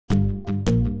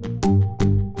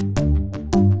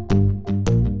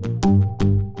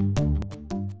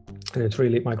it's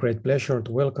really my great pleasure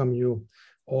to welcome you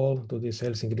all to this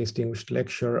Helsinki Distinguished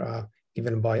Lecture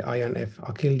given by INF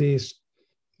Akyildiz.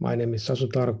 My name is Sasu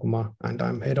Tarkuma, and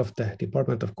I'm head of the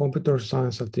Department of Computer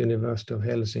Science at the University of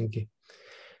Helsinki.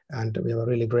 And we have a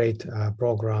really great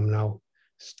program now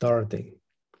starting.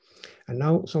 And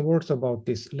now some words about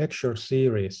this lecture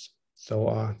series.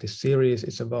 So this series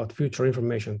is about future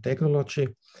information technology,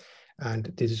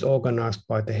 and this is organized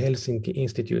by the Helsinki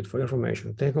Institute for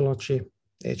Information Technology,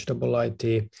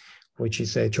 HIIT, which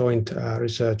is a joint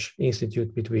research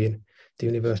institute between the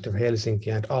University of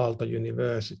Helsinki and Aalto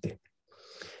University.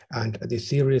 And this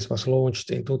series was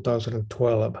launched in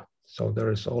 2012. So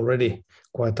there is already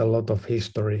quite a lot of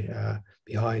history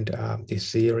behind this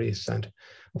series. And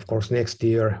of course, next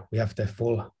year we have the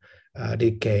full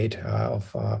decade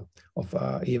of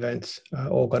events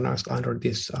organized under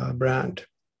this brand.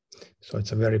 So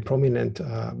it's a very prominent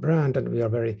brand, and we are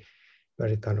very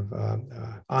kind of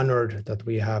honored that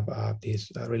we have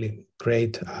these really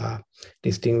great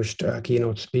distinguished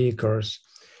keynote speakers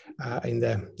in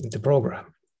the program.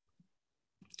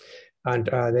 And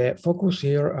the focus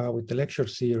here with the lecture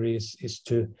series is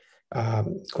to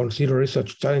consider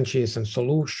research challenges and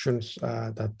solutions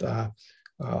that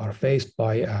are faced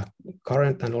by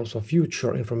current and also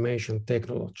future information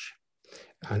technology.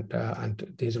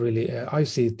 And this is really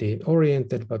ICT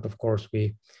oriented, but of course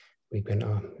we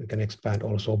can expand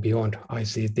also beyond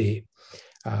ICT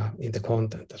in the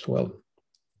content as well.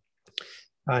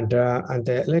 And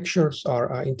the lectures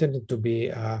are intended to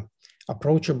be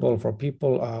approachable for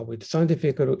people with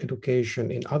scientific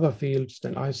education in other fields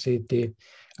than ICT,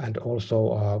 and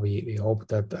also we hope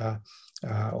that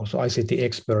also ICT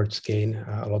experts gain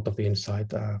a lot of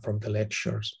insight from the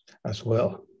lectures as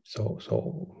well. So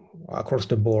across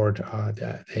the board,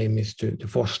 the aim is to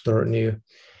foster new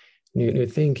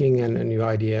thinking and new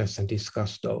ideas and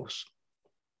discuss those.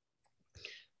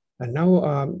 And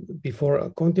now,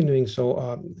 before continuing,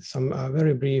 some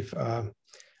very brief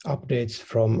updates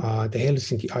from the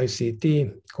Helsinki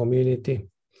ICT community.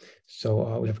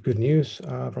 So we have good news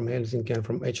from Helsinki and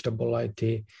from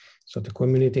HIIT. So the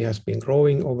community has been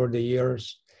growing over the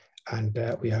years, and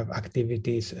we have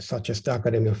activities such as the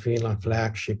Academy of Finland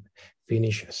flagship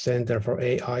Finnish Center for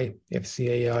AI,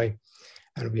 FCAI,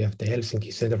 and we have the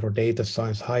Helsinki Center for Data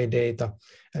Science, High Data,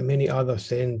 and many other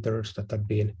centers that have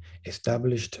been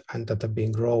established and that have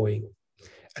been growing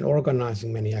and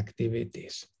organizing many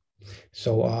activities.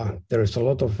 So there is a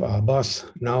lot of buzz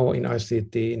now in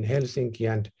ICT in Helsinki,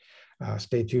 and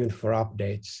stay tuned for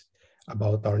updates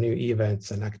about our new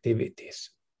events and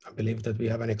activities. I believe that we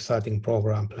have an exciting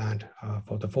program planned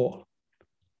for the fall.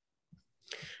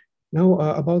 Now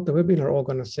about the webinar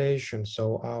organization.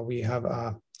 So we have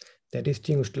the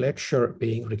distinguished lecture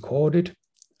being recorded,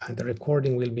 and the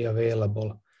recording will be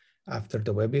available after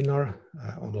the webinar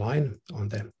online on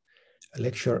the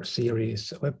lecture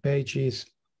series web pages.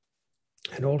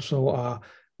 And also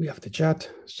we have the chat,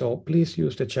 so please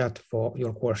use the chat for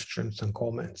your questions and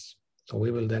comments. So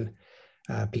we will then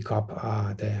pick up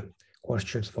the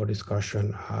questions for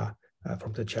discussion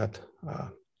from the chat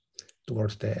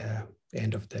towards the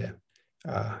end of the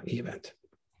event.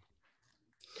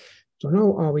 So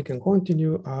now we can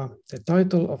continue. The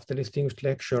title of the distinguished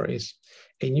lecture is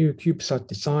A New CubeSat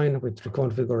Design with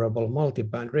Reconfigurable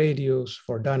Multiband Radios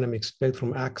for Dynamic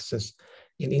Spectrum Access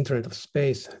in Internet of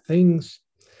Space Things.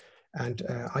 And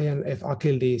INF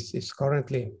Akyildiz is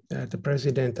currently the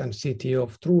president and CTO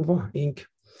of Truva Inc.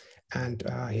 And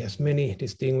he has many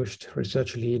distinguished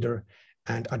research leader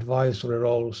and advisory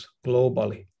roles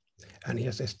globally. And he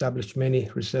has established many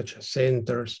research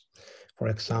centers, for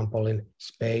example, in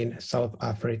Spain, South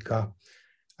Africa,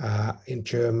 in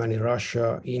Germany,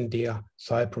 Russia, India,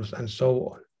 Cyprus, and so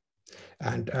on.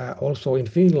 And also in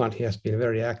Finland, he has been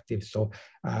very active. So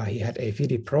he had a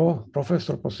FIDI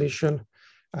professor position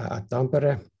at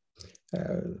Tampere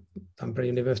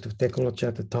University of Technology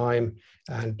at the time,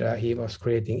 and he was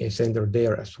creating a center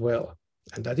there as well.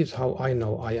 And that is how I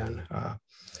know Ian,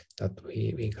 that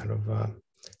we kind of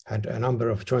had a number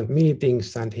of joint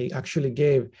meetings, and he actually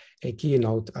gave a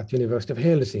keynote at University of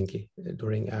Helsinki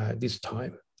during this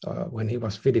time when he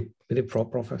was FIDI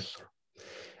professor.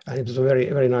 And it was a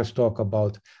very nice talk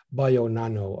about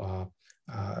bio-nano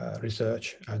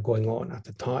research going on at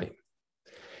the time.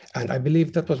 And I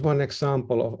believe that was one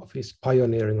example of his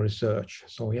pioneering research.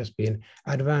 So he has been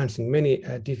advancing many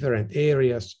different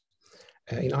areas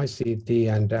in ICT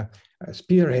and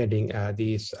spearheading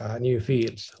these new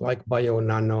fields like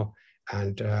bio-nano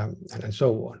and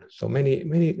so on. So many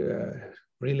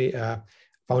really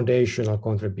foundational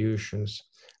contributions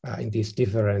in these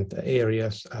different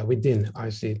areas within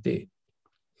ICT.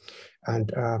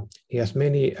 And he has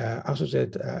many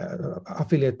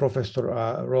affiliate professor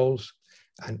roles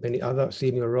and many other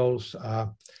senior roles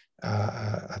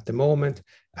at the moment.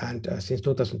 And since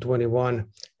 2021,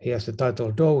 he has the title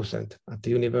of docent at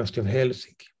the University of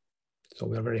Helsinki. So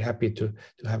we are very happy to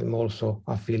have him also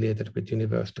affiliated with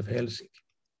University of Helsinki.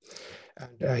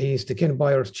 And he is the Ken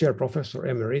Byers Chair Professor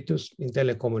Emeritus in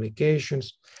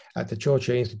Telecommunications at the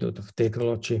Georgia Institute of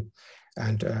Technology,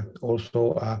 and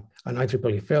also an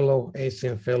IEEE Fellow,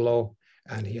 ACM Fellow,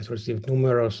 and he has received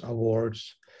numerous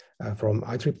awards from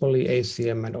IEEE,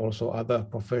 ACM, and also other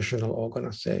professional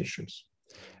organizations.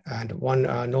 And one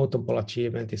notable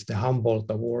achievement is the Humboldt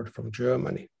Award from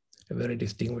Germany, a very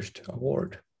distinguished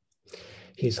award.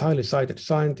 He's a highly cited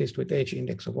scientist with H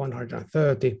index of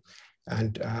 130,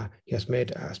 and he has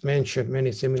made, as mentioned,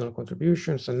 many seminal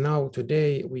contributions. And now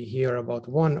today we hear about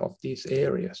one of these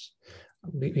areas.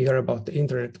 We hear about the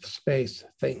Internet of Space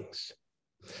things.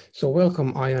 So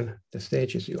welcome, Ian, the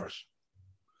stage is yours.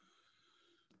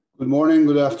 Good morning,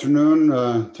 good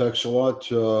afternoon. Thanks a lot,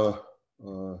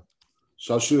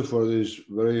 Sasu, for this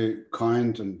very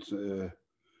kind and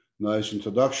nice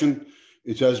introduction.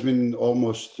 It has been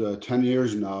almost 10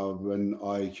 years now when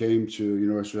I came to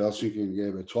University of Helsinki and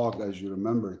gave a talk, as you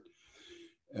remember.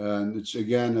 And it's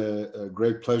again a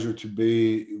great pleasure to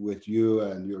be with you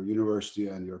and your university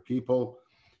and your people.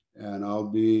 And I'll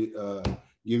be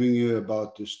giving you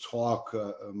about this talk,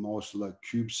 most like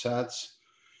CubeSats.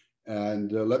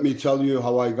 And let me tell you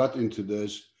how I got into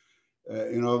this.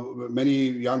 Many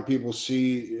young people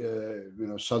see,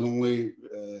 suddenly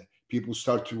people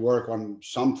start to work on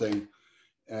something.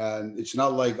 And it's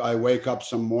not like I wake up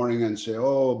some morning and say,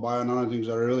 oh, bionanothings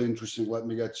are really interesting, let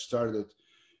me get started.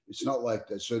 It's not like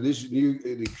that. So the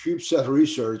CubeSat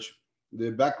research,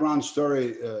 the background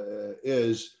story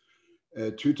is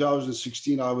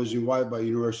 2016, I was invited by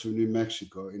University of New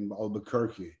Mexico in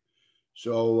Albuquerque.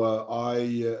 So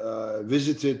I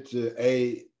visited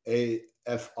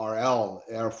AFRL,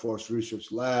 Air Force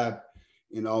Research Lab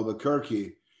in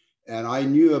Albuquerque, and I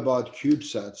knew about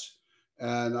CubeSats.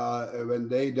 And when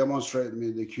they demonstrated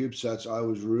me the CubeSats, I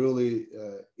was really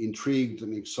intrigued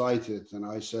and excited. And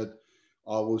I said,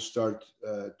 I will start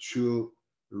to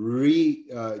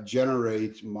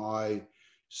regenerate my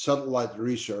satellite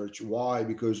research. Why?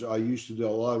 Because I used to do a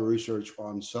lot of research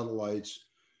on satellites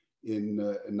in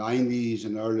the 90s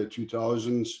and early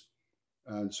 2000s,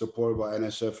 and supported by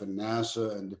NSF and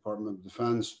NASA and Department of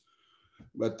Defense.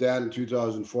 But then in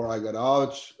 2004, I got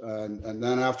out. And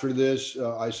then after this,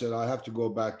 I said, I have to go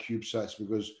back CubeSats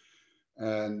because,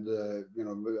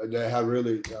 they have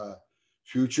really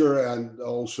future. And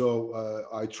also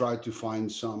I tried to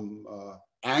find some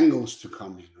angles to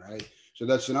come in, right? So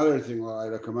that's another thing I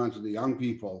recommend to the young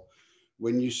people.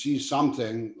 When you see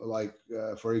something like,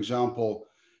 for example,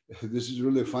 this is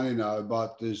really funny now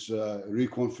about this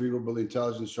reconfigurable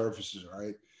intelligent surfaces,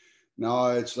 right? Now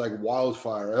it's like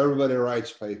wildfire. Everybody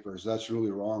writes papers. That's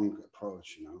really wrong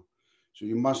approach, So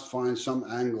you must find some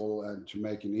angle and to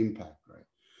make an impact, right?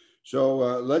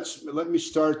 So let me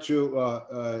start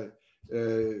to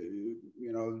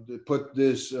put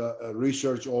this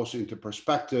research also into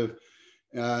perspective.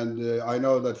 And I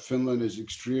know that Finland is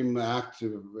extremely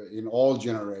active in all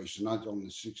generations, not only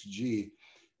 6G.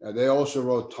 They also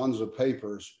wrote tons of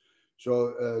papers.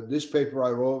 So this paper I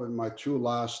wrote with my two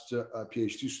last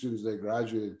PhD students, they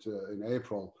graduated in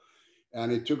April.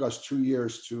 And it took us 2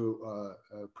 years to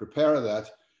prepare that.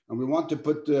 And we want to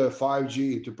put the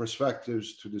 5G into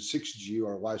perspectives to the 6G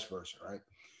or vice versa, right?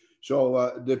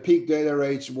 So the peak data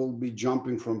rates will be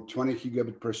jumping from 20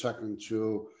 gigabit per second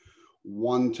to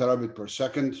 1 terabit per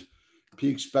second.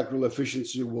 Peak spectral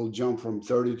efficiency will jump from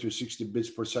 30 to 60 bits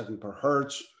per second per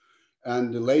hertz.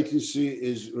 And the latency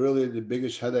is really the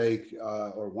biggest headache,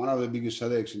 or one of the biggest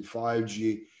headaches in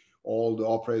 5G. All the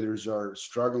operators are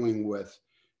struggling with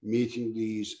meeting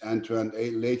these end-to-end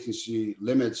latency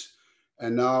limits.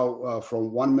 And now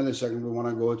from 1 millisecond, we want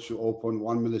to go to 0.1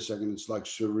 millisecond. It's like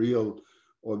surreal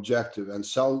objective. And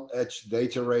cell edge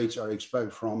data rates are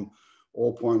expected from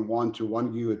 0.1 to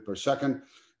 1 gigabit per second.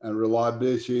 And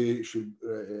reliability should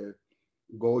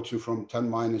go to from 10 to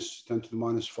the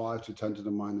minus 5 to 10 to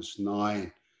the minus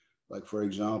 9. Like, for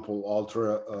example,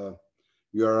 ultra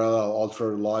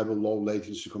reliable, low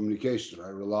latency communications,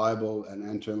 right? Reliable and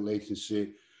end-to-end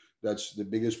latency. That's the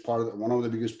biggest part, one of the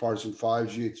biggest parts in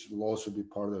 5G. It will also be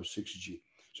part of 6G.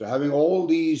 So having all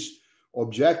these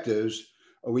objectives,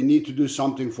 we need to do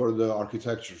something for the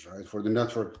architectures, right? For the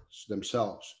networks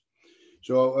themselves.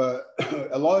 So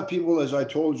a lot of people, as I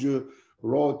told you,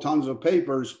 wrote tons of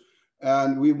papers.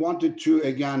 And we wanted to,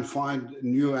 again, find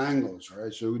new angles,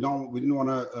 right? So we didn't want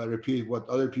to repeat what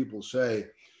other people say.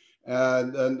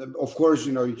 And of course,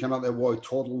 you know, you cannot avoid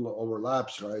total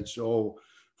overlaps, right? So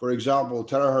for example,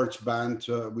 terahertz band,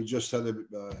 we just had a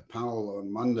panel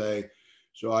on Monday.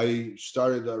 So I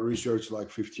started that research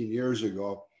like 15 years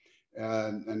ago.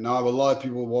 And now a lot of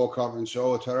people woke up and say,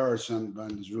 oh, terahertz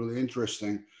band is really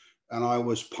interesting. And I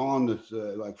was pounded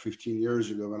like 15 years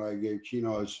ago when I gave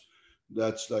keynotes.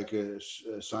 That's like a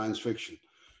science fiction.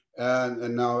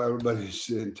 And now everybody's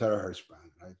in terahertz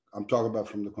band, right? I'm talking about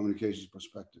from the communications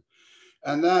perspective.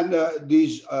 And then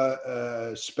these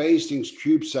space things,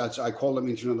 CubeSats, I call them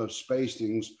Internet of Space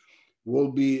things, will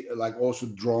be like also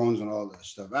drones and all that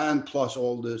stuff. And plus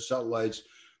all the satellites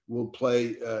will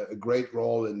play a great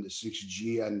role in the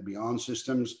 6G and beyond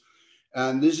systems.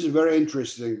 And this is very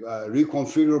interesting,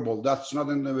 reconfigurable. That's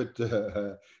nothing to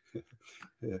do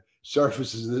with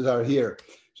surfaces that are here.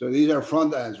 So these are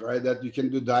front ends, right? That you can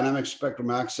do dynamic spectrum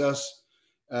access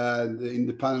and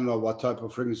independent of what type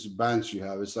of frequency bands you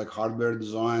have. It's like hardware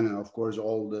design and of course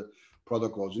all the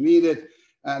protocols needed.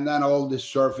 And then all the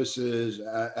surfaces,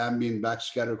 ambient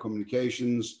backscatter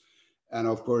communications, and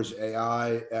of course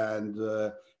AI and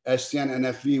SDN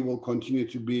NFV will continue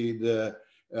to be the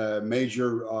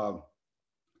major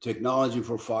technology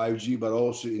for 5G, but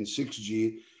also in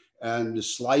 6G. And the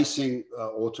slicing,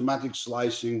 automatic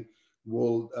slicing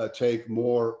will take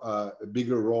a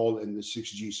bigger role in the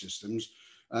 6G systems.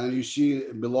 And you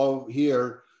see below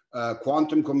here,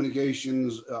 quantum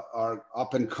communications are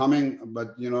up and coming,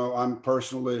 but you know,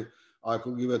 I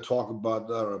could give a talk about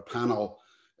a panel.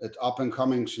 It's up and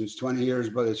coming since 20 years,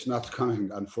 but it's not coming,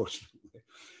 unfortunately.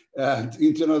 And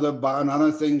Internet of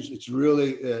other things, it's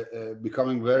really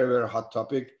becoming very, very hot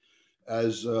topic.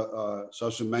 As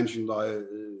Sasu mentioned, I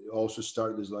also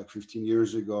started this like 15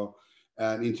 years ago,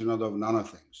 and Internet of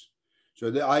Things.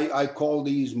 So I call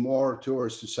these more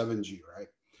towards the 7G, right?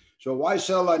 So why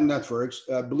satellite networks?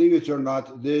 Believe it or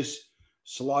not, this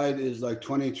slide is like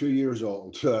 22 years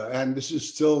old, and this is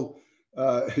still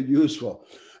useful.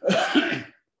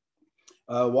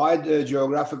 Wide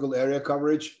geographical area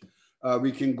coverage.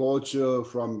 We can go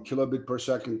from kilobit per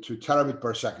second to terabit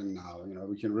per second now. You know,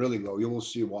 we can really go. You will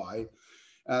see why.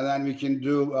 And then we can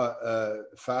do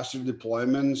faster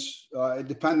deployments,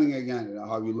 depending again, you know,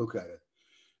 how you look at it.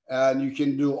 And you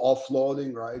can do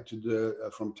offloading, right, to the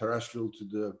from terrestrial to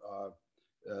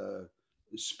the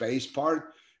space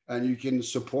part. And you can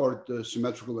support the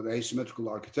symmetrical and asymmetrical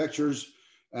architectures.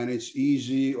 And it's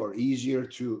easy or easier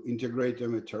to integrate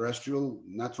them with terrestrial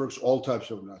networks, all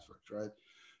types of networks, right?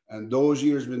 And those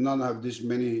years we did not have this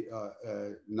many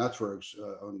networks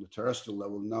on the terrestrial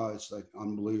level. Now it's like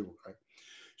unbelievable, right?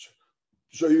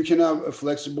 So you can have a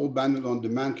flexible bandwidth on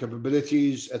demand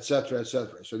capabilities, et cetera, et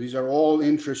cetera. So these are all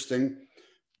interesting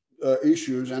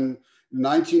issues. And in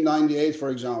 1998, for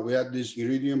example, we had this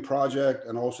Iridium project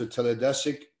and also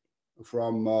Teledesic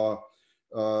from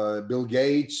Bill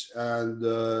Gates. And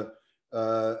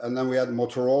then we had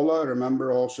Motorola,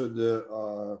 remember also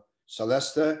the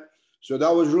Celeste. So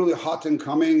that was really hot and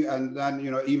coming. And then,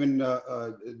 you know, even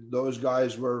those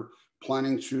guys were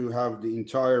planning to have the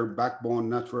entire backbone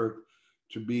network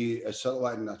to be a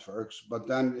satellite networks, but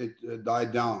then it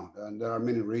died down. And there are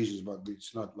many reasons, but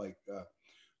it's not like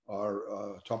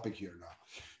our topic here now.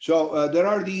 So there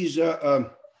are these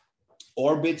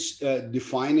orbits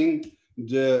defining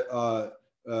the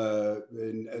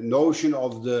notion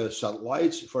of the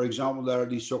satellites. For example, there are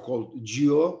these so-called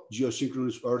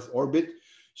geosynchronous Earth orbit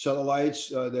satellites.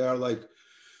 They are like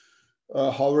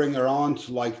hovering around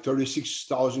like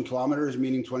 36,000 kilometers,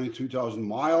 meaning 22,000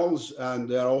 miles. And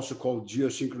they're also called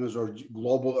geosynchronous or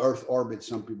global Earth orbit.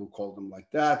 Some people call them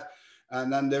like that. And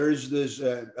then there is this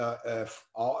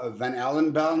Van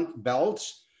Allen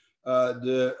belts.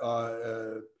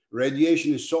 The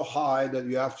radiation is so high that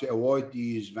you have to avoid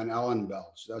these Van Allen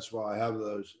belts. That's why I have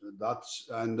those dots.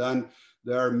 And then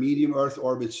there are medium Earth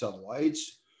orbit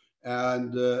satellites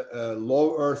and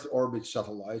low Earth orbit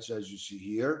satellites, as you see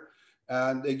here.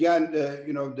 And again,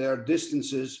 you know, their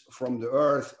distances from the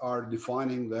Earth are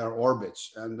defining their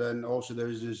orbits. And then also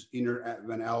there's this inner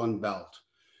Van Allen belt.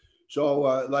 So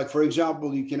like, for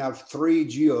example, you can have 3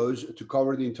 geos to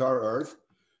cover the entire Earth.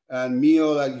 And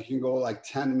MEO, like you can go like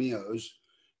 10 MEOs.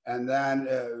 And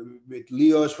then with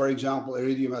LEOs, for example,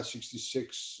 Iridium has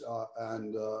 66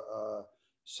 and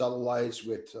satellites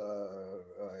with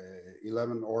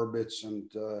 11 orbits and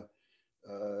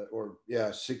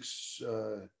 6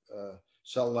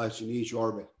 satellites in each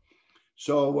orbit.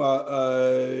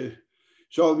 So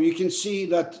so you can see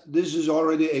that this is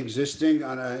already existing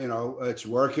and you know, it's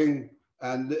working.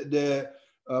 And the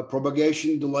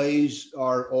Propagation delays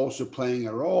are also playing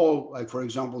a role. Like, for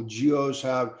example, geos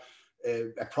have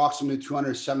approximately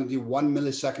 271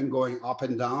 millisecond going up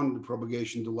and down, the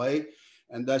propagation delay.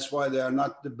 And that's why they are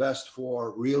not the best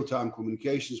for real-time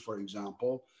communications, for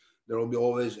example. There will be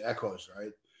always echoes,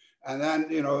 right? And then,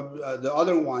 you know, the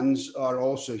other ones are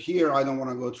also here. I don't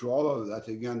want to go through all of that.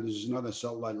 Again, this is not a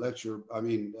satellite lecture,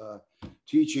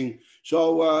 teaching.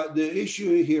 So the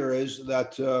issue here is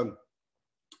that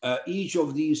each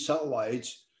of these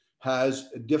satellites has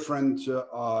a different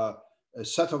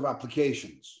set of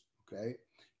applications, okay?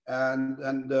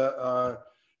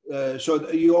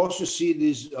 So you also see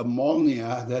this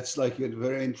Molnia, that's like a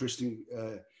very interesting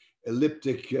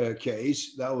elliptic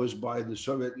case that was by the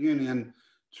Soviet Union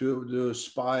to do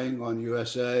spying on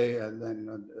USA, and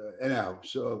then anyhow,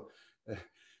 so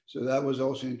that was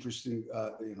also interesting,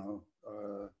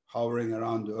 hovering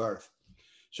around the Earth.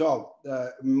 So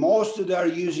most of them are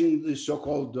using the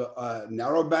so-called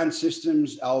narrowband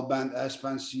systems, L-band,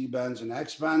 S-band, C-bands, and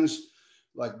X-bands,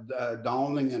 like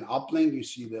downlink and uplink. You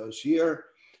see those here.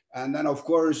 And then, of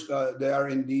course, they are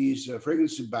in these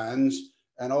frequency bands,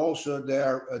 and also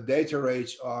their data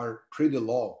rates are pretty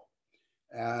low.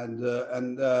 And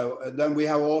then we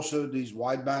have also these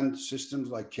wideband systems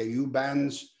like KU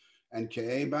bands and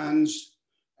KA bands.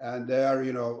 And they are,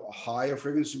 you know, higher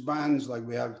frequency bands, like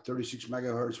we have 36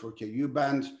 megahertz for KU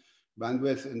band,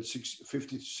 bandwidth, and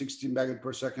 50 to 60 megabits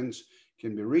per second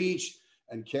can be reached.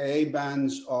 And KA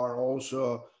bands are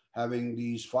also having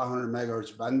these 500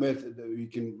 megahertz bandwidth that we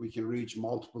can reach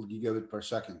multiple gigabit per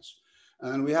second.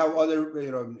 And we have other,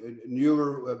 you know,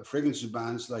 newer frequency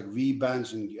bands like V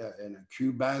bands and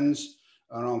Q bands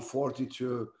around 40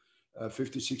 to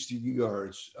 50, 60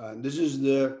 gigahertz. This is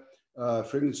the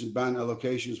frequency band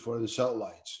allocations for the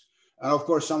satellites. And of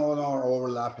course, some of them are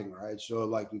overlapping, right? So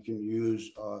like we can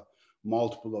use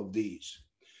multiple of these.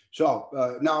 So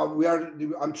now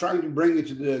I'm trying to bring it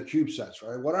to the CubeSats,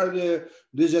 right? What are the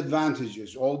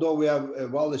disadvantages? Although we have a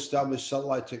well-established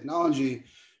satellite technology,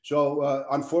 so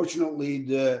unfortunately,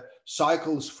 the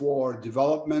cycles for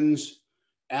developments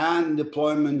and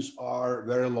deployments are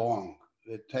very long.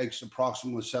 It takes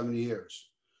approximately 7 years.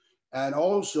 And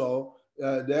also,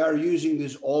 they are using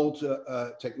this old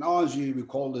technology. We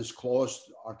call this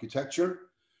closed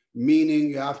architecture, meaning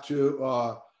you have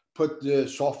to put the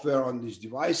software on these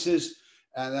devices,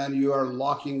 and then you are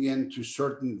locking into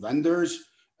certain vendors,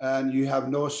 and you have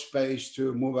no space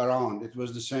to move around. It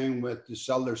was the same with the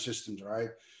cellular systems, right?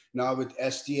 Now with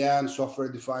SDN,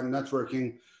 software-defined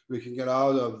networking, we can get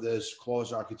out of this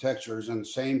closed architectures, and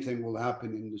same thing will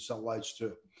happen in the satellites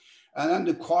too. And then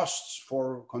the costs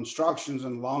for constructions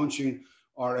and launching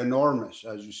are enormous,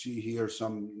 as you see here,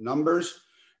 some numbers.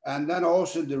 And then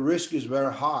also the risk is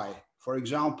very high. For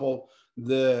example,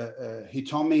 the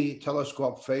Hitomi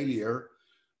telescope failure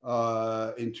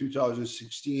in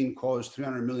 2016 caused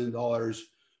 $300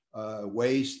 million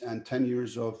waste and 10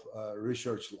 years of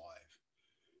research life.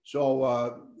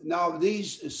 So now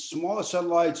these smaller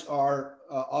satellites are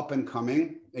up and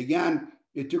coming. Again,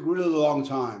 it took really long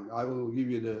time. I will give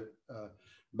you the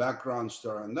background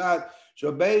story on that.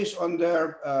 So based on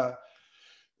their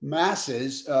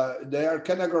masses, they are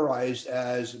categorized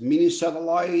as mini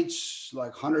satellites,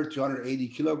 like 100 to 180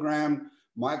 kilogram,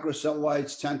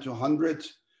 microsatellites 10 to 100,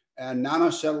 and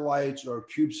nanosatellites or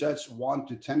CubeSats 1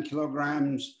 to 10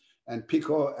 kilograms, and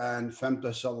pico and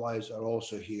femto satellites are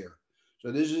also here.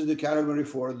 So this is the category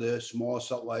for the small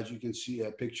satellites. You can see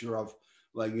a picture of,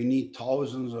 like, you need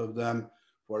thousands of them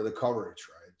for the coverage,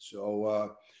 right?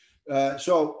 So,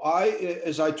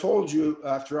 as I told you,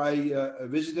 after I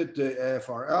visited the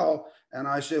AFRL, and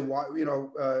I said, why, you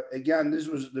know, again, this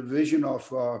was the vision of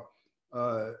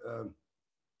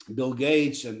Bill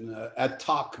Gates and Ed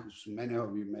Tuck. Many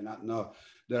of you may not know,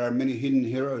 there are many hidden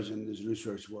heroes in this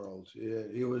research world.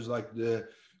 He was like the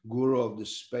guru of the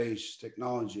space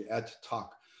technology, Ed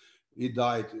Tuck. He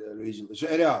died recently. So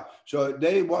anyhow, so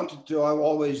they wanted to have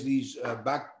always these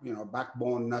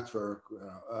backbone network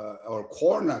or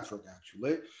core network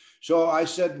actually. So I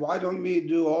said, why don't we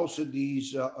do also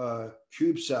these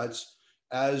CubeSats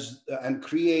and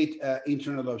create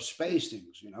Internet of Space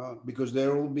things, you know, because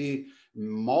there will be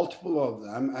multiple of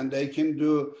them and they can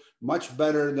do much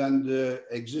better than the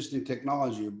existing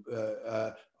technology.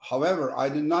 However, I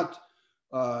did not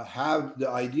have the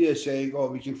idea saying,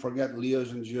 oh, we can forget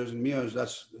LEOs and GEOs and MEOs.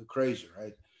 That's crazy,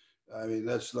 right? I mean,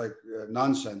 that's like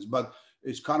nonsense, but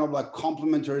it's kind of like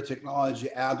complementary technology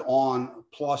add on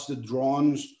plus the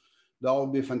drones. That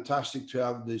would be fantastic to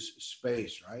have this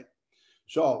space, right?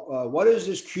 So what is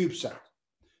this CubeSat?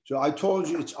 So I told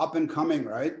you it's up and coming,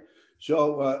 right?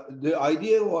 So the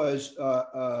idea was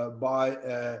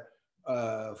by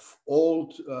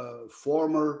old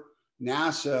former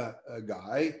NASA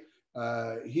guy.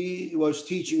 He was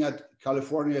teaching at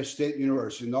California State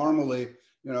University. Normally,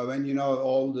 you know, when you know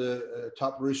all the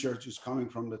top research is coming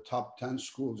from the top 10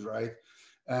 schools, right?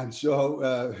 And so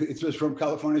it was from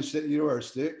California State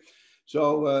University.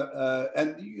 So,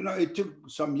 and you know, it took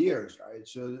some years, right?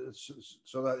 So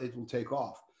that it will take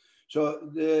off. So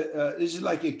this is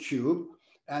like a cube,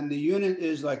 and the unit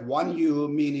is like 1 U,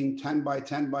 meaning 10 by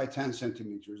 10 by 10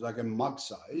 centimeters, like a mug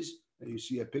size. You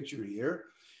see a picture here.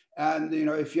 And you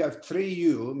know, if you have 3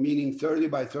 U, meaning 30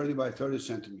 by 30 by 30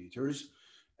 centimeters,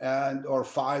 and or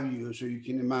 5 U, so you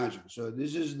can imagine. So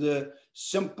this is the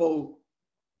simple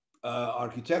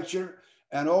architecture.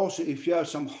 And also, if you have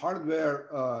some hardware,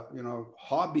 you know,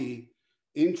 hobby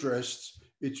interests,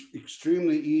 it's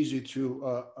extremely easy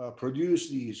to produce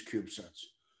these CubeSats.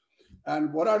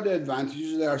 And what are the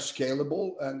advantages? They are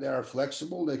scalable and they are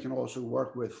flexible. They can also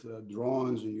work with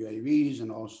drones and UAVs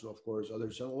and also, of course,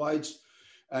 other satellites.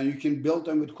 And you can build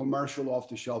them with commercial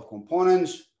off-the-shelf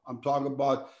components. I'm talking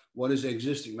about what is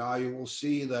existing. Now you will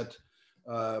see that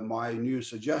my new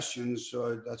suggestions,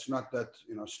 so that's not that,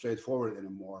 you know, straightforward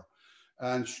anymore.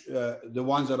 And the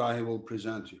ones that I will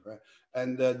present you, right?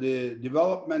 And the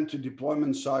development to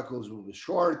deployment cycles will be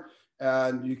short,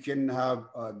 and you can have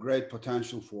great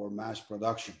potential for mass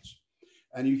productions.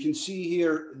 And you can see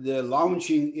here, the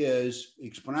launching is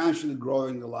exponentially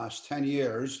growing the last 10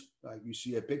 years. Like you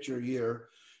see a picture here,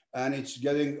 and it's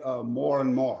getting more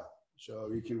and more.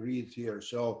 So you can read here.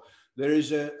 So there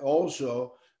is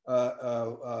also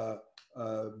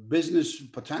business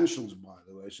potentials, by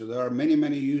the way. So there are many,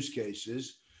 many use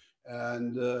cases.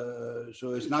 And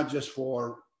so it's not just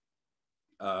for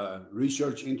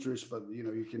research interests, but you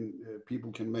know, you can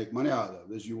people can make money out of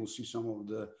this. You will see some of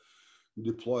the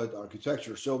deployed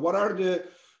architecture. So what are the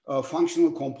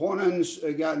functional components?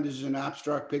 Again, this is an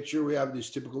abstract picture. We have these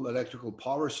typical electrical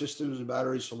power systems,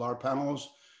 batteries, solar panels,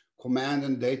 command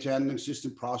and data handling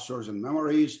system, processors and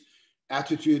memories,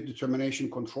 attitude determination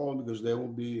control, because they will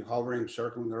be hovering,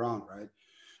 circling around, right?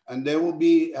 And they will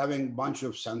be having a bunch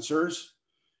of sensors.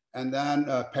 And then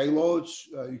payloads,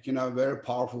 you can have very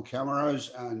powerful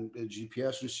cameras and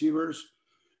GPS receivers.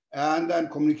 And then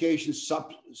communication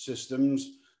subsystems,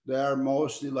 they're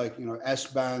mostly like, you know,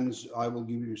 S-bands. I will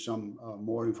give you some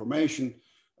more information,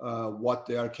 what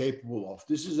they are capable of.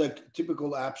 This is a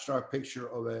typical abstract picture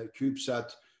of a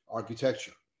CubeSat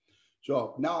architecture.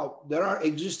 So now there are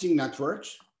existing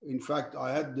networks. In fact,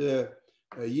 I had the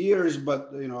years, but,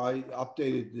 you know, I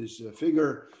updated this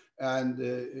figure. And,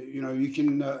 you know, you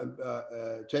can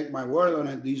take my word on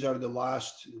it. These are the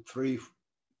last 2,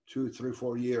 3,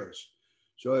 4 years.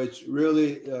 So it's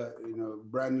really, you know,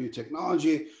 brand new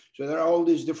technology. So there are all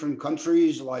these different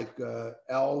countries like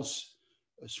ELS,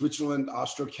 Switzerland,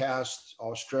 Astrocast,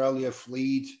 Australia,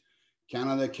 Fleet,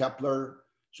 Canada, Kepler.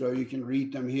 So you can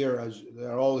read them here as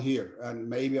they're all here. And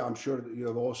maybe I'm sure that you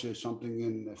have also something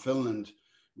in Finland,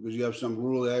 because you have some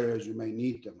rural areas you may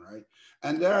need them, right?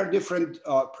 And there are different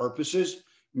purposes.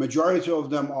 Majority of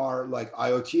them are like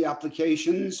IoT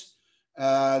applications,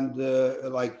 and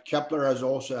like Kepler has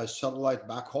also a satellite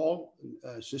backhaul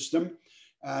system.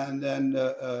 And then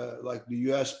like the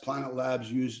US Planet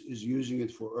Labs is using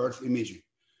it for Earth imaging.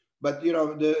 But you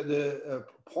know, the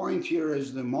point here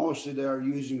is that mostly they are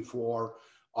using for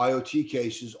IoT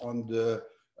cases on the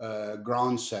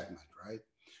ground segment, right?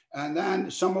 And then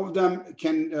some of them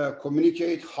can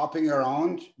communicate hopping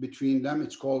around between them.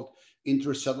 It's called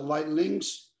inter-satellite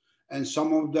links. And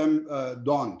some of them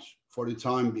don't for the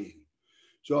time being.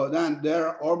 So then there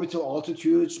are orbital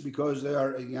altitudes, because they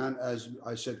are, again, as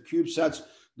I said, CubeSats,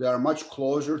 they are much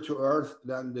closer to Earth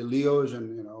than the LEOs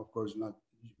and, you know, of course, not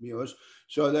MEOs.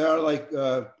 So they are like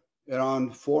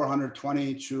around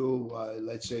 420 to,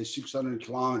 let's say, 600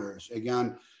 kilometers.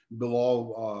 Again,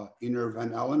 below inner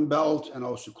Van Allen belt and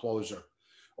also closer.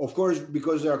 Of course,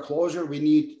 because they're closer, we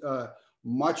need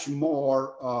much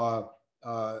more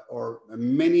or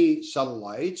many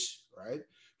satellites, right?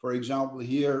 For example,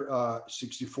 here,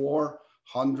 64,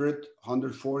 100,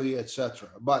 140, etc.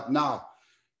 But now,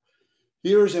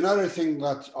 here's another thing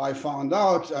that I found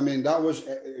out. I mean, that was,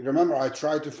 remember, I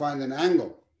tried to find an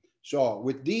angle. So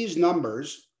with these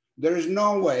numbers, there is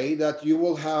no way that you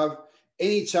will have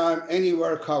anytime,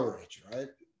 anywhere coverage, right?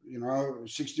 You know,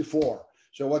 64.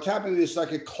 So what happened is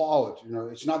like a cloud, you know,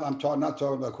 it's not, I'm not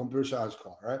talking about computer science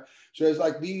cloud, right? So it's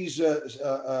like these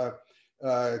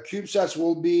CubeSats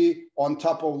will be on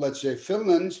top of, let's say,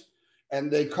 Finland, and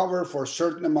they cover for a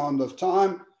certain amount of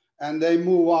time, and they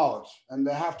move out, and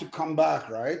they have to come back,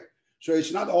 right? So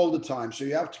it's not all the time. So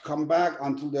you have to come back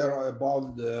until they're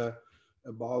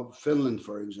above Finland,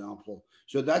 for example.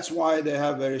 So that's why they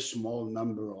have very small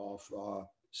number of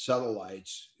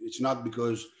satellites. It's not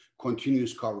because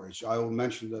continuous coverage. I will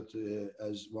mention that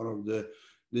as one of the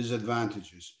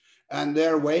disadvantages. And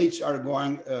their weights are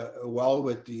going well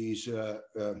with these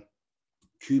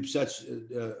CubeSats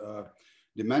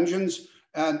dimensions.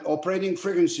 And operating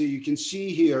frequency, you can see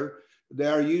here, they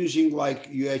are using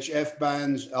like UHF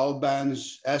bands, L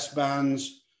bands, S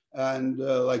bands, and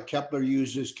like Kepler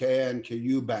uses Ka and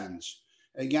Ku bands.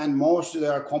 Again, most of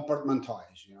them are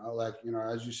compartmentalized, like,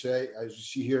 as you say, as you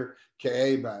see here,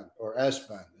 Ka band or S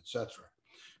band, etc.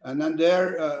 And then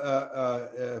their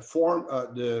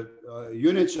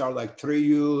units are like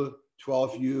 3U,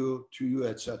 12U, 2U,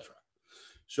 etc.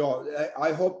 So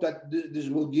I hope that this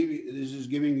is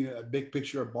giving you a big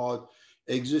picture about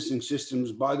existing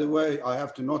systems. By the way, I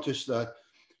have to notice that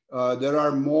there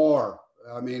are more.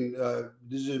 I mean,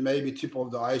 this is maybe tip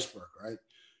of the iceberg, right?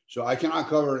 So I cannot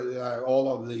cover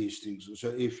all of these things. So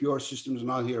if your system is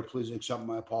not here, please accept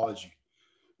my apology.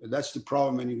 That's the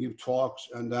problem when you give talks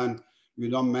and then you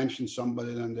don't mention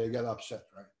somebody, then they get upset,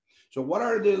 right? So what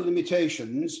are the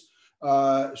limitations?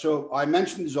 So I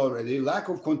mentioned this already, lack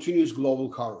of continuous global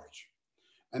coverage.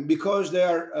 And because they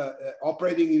are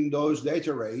operating in those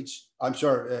data rates,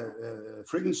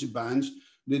 frequency bands,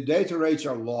 the data rates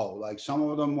are low. Like some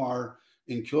of them are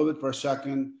in kilobit per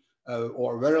second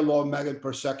or very low megabit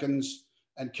per seconds.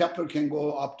 And Kepler can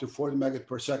go up to 40 megabit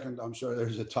per second. I'm sorry,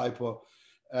 there's a typo.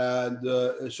 And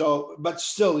but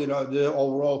still, the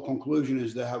overall conclusion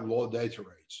is they have low data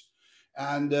rates.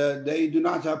 And they do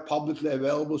not have publicly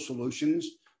available solutions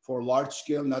for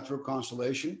large-scale network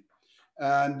constellation.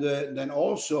 And then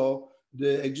also,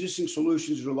 the existing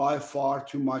solutions rely far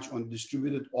too much on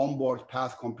distributed onboard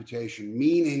path computation,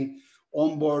 meaning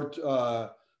onboard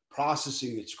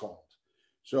processing, it's called.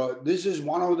 So this is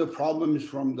one of the problems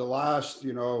from the last,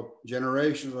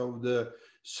 generations of the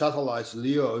satellites,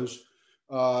 LEOs.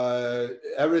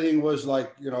 Everything was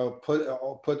like,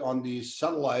 put on these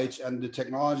satellites, and the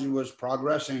technology was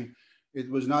progressing. It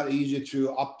was not easy to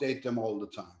update them all the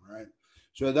time, right?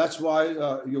 So that's why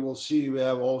you will see we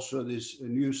have also this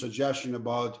new suggestion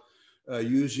about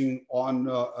using on,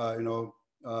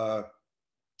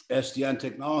 SDN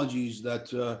technologies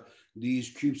that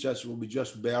these CubeSats will be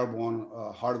just bare-bone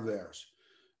hardwares.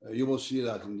 You will see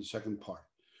that in the second part.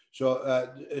 So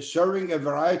serving a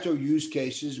variety of use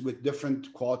cases with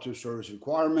different quality of service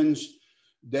requirements.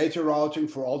 Data routing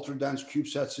for ultra-dense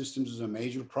CubeSat systems is a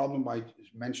major problem. I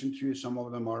mentioned to you, some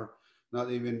of them are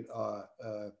not even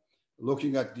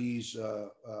looking at these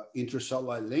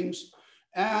inter-satellite links.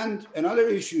 And another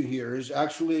issue here is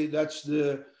actually, that's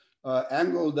the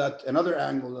another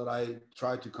angle that I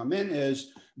try to come in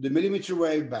is the millimeter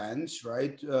wave bands,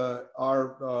 right,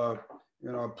 are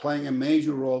playing a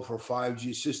major role for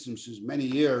 5G systems since many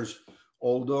years,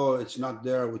 although it's not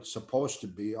there where it's supposed to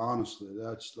be, honestly.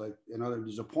 That's like another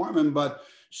disappointment, but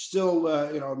still,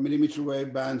 millimeter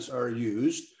wave bands are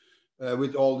used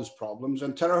with all these problems,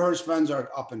 and terahertz bands are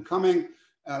up and coming.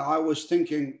 And I was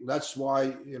thinking that's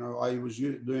why, I was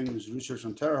doing this research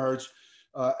on terahertz,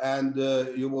 and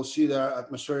you will see there are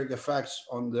atmospheric effects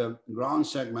on the ground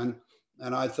segment.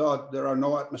 And I thought there are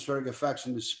no atmospheric effects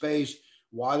in the space.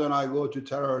 Why don't I go to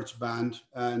terahertz band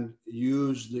and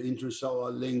use the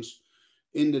intercellular links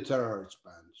in the terahertz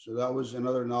band? So that was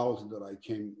another novelty that I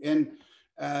came in.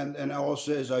 And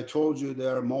also, as I told you,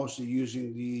 they're mostly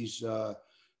using these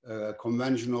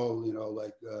conventional,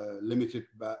 limited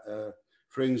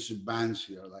frequency bands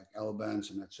here, like L bands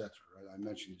and etc. Right? I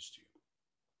mentioned this to you.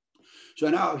 So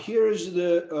now here's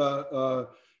the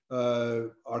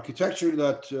architecture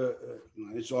that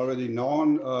it's already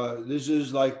known. This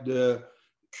is like the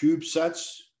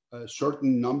CubeSats, a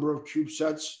certain number of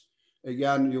CubeSats.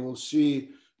 Again, you will see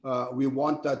we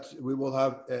want that we will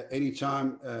have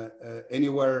anytime,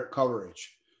 anywhere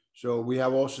coverage. So we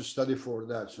have also studied for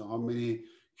that. So how many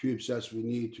CubeSats we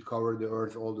need to cover the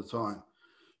Earth all the time.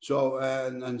 So,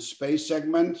 and space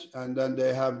segment, and then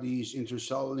they have these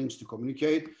intercellular links to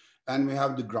communicate. And we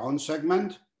have the ground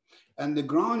segment. And the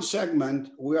ground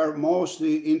segment, we are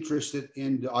mostly interested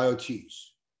in the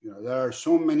IoTs. There are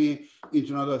so many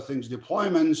Internet of Things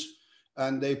deployments,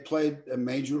 and they played a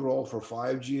major role for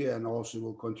 5G and also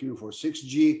will continue for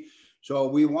 6G. So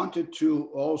we wanted to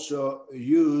also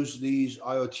use these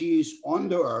IoTs on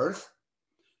the Earth,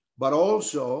 but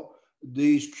also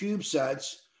these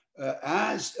CubeSats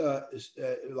as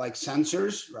like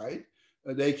sensors, right?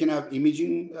 They can have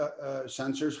imaging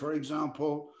sensors, for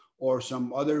example, or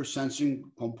some other sensing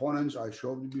components I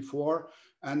showed you before.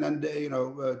 And then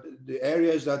the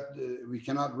areas that we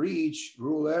cannot reach,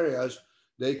 rural areas,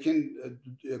 they can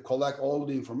collect all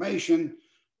the information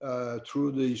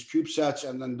through these CubeSats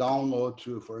and then download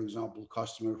to, for example,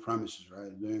 customer premises,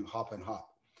 right? Doing hop and hop.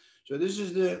 So this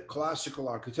is the classical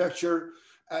architecture.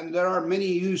 And there are many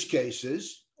use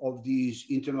cases of these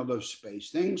Internet of Space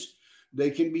things. They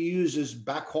can be used as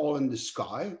backhaul in the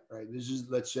sky, right? This is,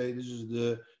 let's say, this is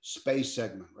the space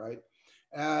segment, right?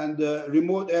 And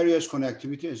remote areas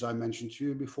connectivity, as I mentioned to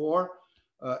you before,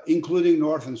 including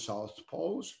North and South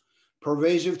poles,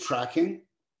 pervasive tracking,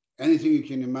 anything you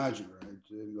can imagine, right?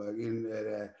 Like in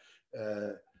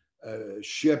a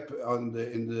ship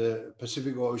in the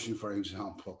Pacific Ocean, for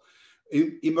example.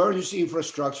 Emergency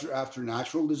infrastructure after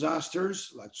natural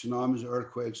disasters like tsunamis,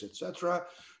 earthquakes, etc.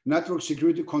 Network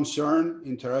security concern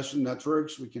in terrestrial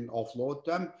networks, we can offload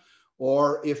them.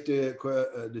 Or if the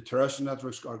terrestrial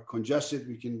networks are congested,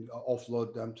 we can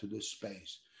offload them to the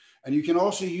space. And you can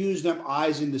also use them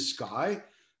eyes in the sky,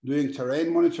 doing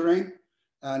terrain monitoring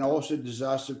and also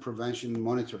disaster prevention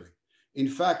monitoring. In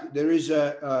fact, there is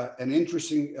an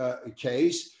interesting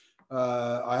case.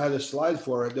 I had a slide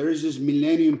for it. There is this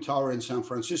Millennium Tower in San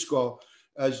Francisco.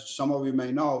 As some of you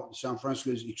may know, San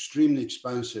Francisco is extremely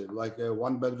expensive. Like a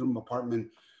one-bedroom apartment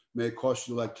may cost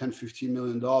you like $10, $15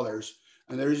 million.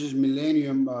 And there is this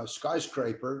Millennium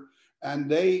skyscraper. And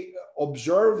they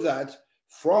observe that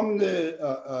from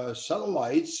the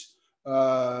satellites,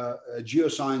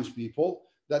 geoscience people,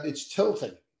 that it's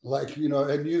tilting, like, a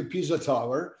new Pisa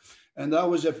Tower. And that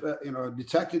was,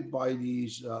 detected by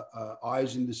these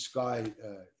eyes in the sky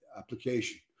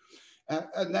application.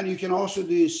 And then you can also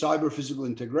do cyber physical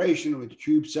integration with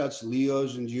CubeSats,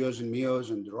 LEOs and GEOs and MEOs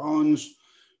and drones.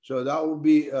 So that would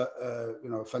be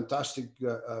a fantastic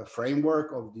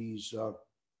framework of these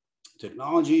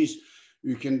technologies.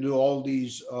 You can do all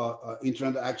these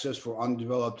internet access for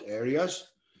undeveloped areas.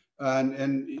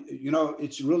 And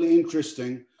it's really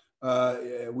interesting.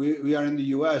 We are in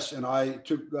the US, and I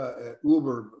took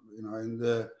Uber, in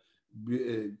the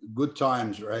good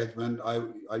times, right? When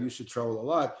I used to travel a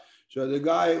lot. So the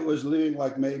guy was living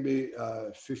like maybe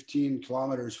 15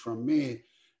 kilometers from me.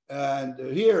 And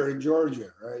here in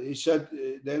Georgia, right? He said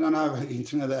they don't have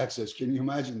internet access. Can you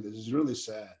imagine this? It's really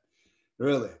sad.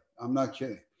 Really, I'm not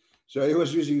kidding. So he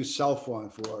was using his cell phone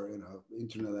for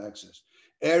internet access.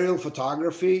 Aerial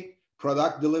photography,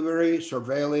 product delivery,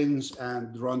 surveillance,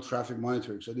 and drone traffic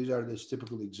monitoring. So these are the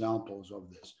typical examples of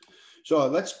this. So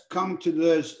let's come to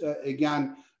this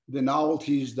again, the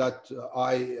novelties that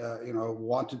I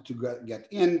wanted to get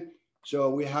in.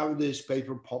 So we have this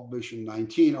paper published in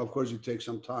 19. Of course, it takes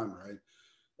some time, right?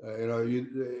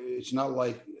 It's not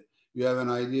like you have an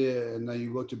idea and then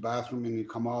you go to the bathroom and you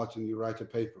come out and you write a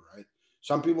paper, right?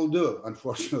 Some people do,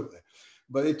 unfortunately.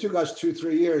 But it took us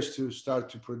 2-3 years to start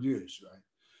to produce, right?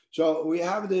 So we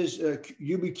have this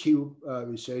UbiCube,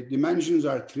 we say dimensions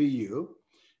are 3U.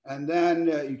 And then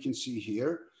you can see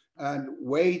here, and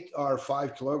weight are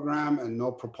 5 kilogram and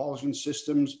no propulsion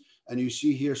systems. And you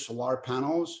see here solar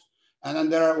panels. And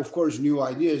then there are, of course, new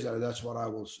ideas. That's what I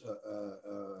will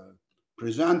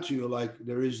present to you. Like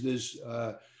there is this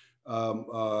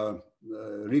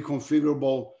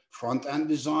reconfigurable front-end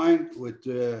design with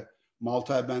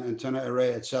multi-band antenna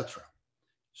array, etc.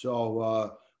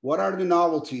 So what are the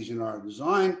novelties in our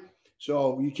design?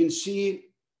 So you can see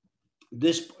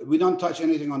this, we don't touch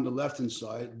anything on the left-hand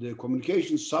side. The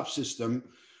communication subsystem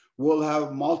will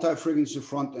have multi-frequency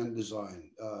front-end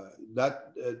design.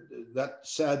 That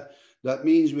said, that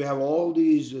means we have all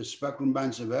these spectrum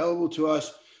bands available to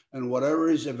us, and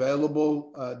whatever is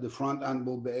available, the front end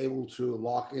will be able to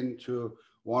lock into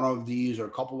one of these or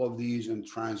a couple of these and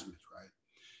transmit, right?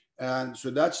 And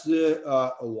so that's the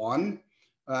one.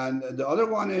 And the other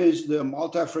one is the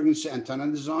multi-frequency antenna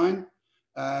design.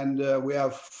 And we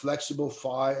have flexible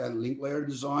PHY and link layer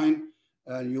design.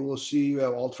 And you will see you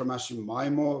have ultramassive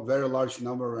MIMO, very large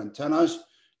number of antennas,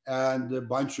 and a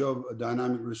bunch of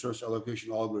dynamic resource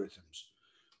allocation algorithms.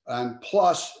 And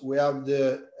plus, we have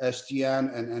the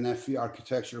SDN and NFV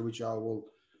architecture, which I will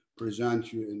present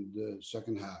to you in the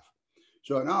second half.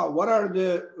 So now, what are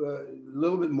the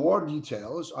little bit more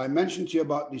details? I mentioned to you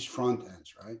about these front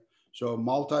ends, right? So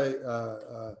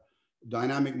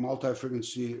dynamic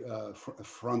multi-frequency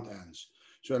front ends.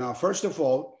 So now, first of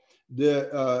all,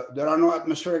 there are no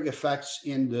atmospheric effects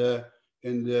in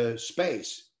the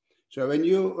space. So when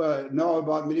you know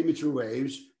about millimeter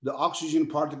waves, the oxygen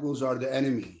particles are the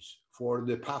enemies for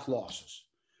the path losses,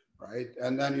 right?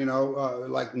 And then,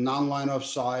 like non-line of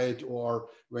sight, or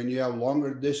when you have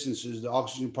longer distances, the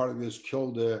oxygen particles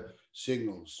kill the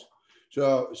signals.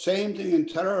 So same thing in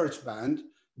terahertz band,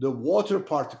 the water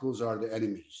particles are the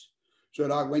enemies. So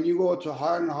like when you go to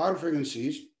higher and higher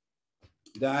frequencies,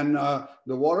 then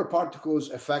the water particles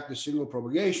affect the signal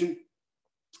propagation,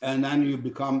 and then you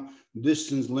become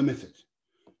distance limited.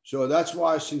 So that's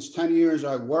why since 10 years,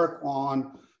 I work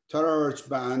on terahertz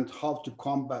band, how to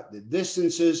combat the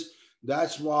distances.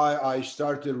 That's why I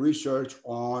started research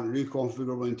on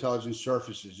reconfigurable intelligent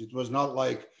surfaces. It was not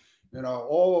like, you know,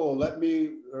 oh, let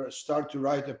me start to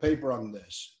write a paper on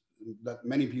this, that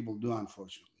many people do,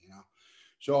 unfortunately, you know.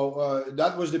 So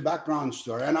that was the background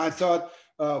story. And I thought,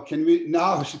 can we,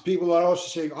 now people are also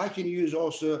saying, I can use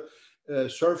also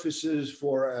surfaces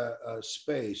for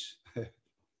space.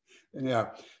 Yeah,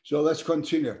 so let's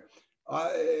continue.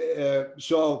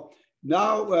 So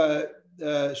now,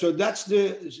 so that's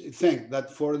the thing,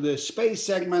 that for the space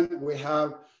segment, we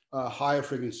have higher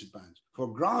frequency bands. For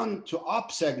ground to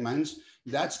up segments,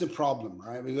 that's the problem,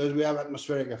 right? Because we have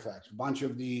atmospheric effects. A bunch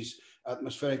of these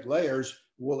atmospheric layers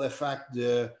will affect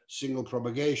the signal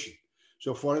propagation.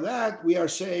 So for that, we are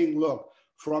saying, look,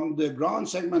 from the ground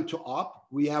segment to up,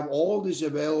 we have all these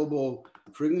available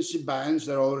frequency bands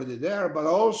that are already there, but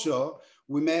also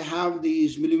we may have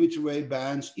these millimeter wave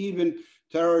bands, even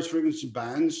terahertz frequency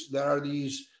bands. There are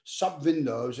these sub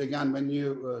windows. Again, when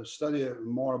you study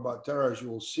more about terahertz, you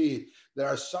will see there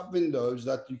are sub windows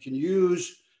that you can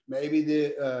use. Maybe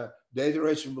the data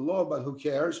rates are below, but who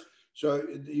cares? So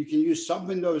you can use sub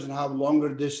windows and have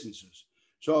longer distances.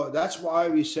 So that's why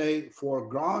we say for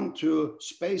ground to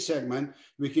space segment,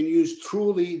 we can use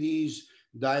truly these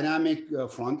dynamic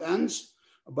front ends,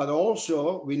 but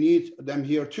also we need them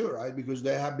here too, right? Because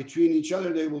they have between each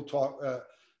other, they will talk,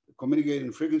 communicate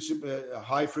in frequency,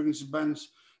 high frequency bands,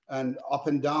 and up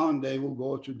and down, they will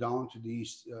go to down to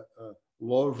these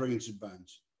lower frequency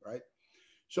bands, right?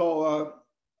 So,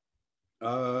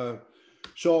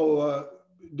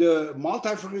 the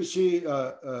multi-frequency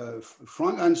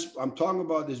front ends I'm talking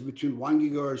about is between 1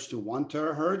 gigahertz to 1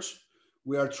 terahertz.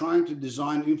 We are trying to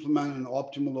design, implement, and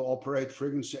optimally operate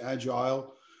frequency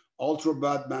agile, ultra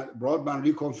broadband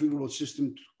reconfigurable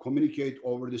system to communicate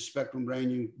over the spectrum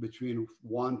ranging between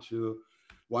 1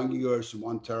 gigahertz and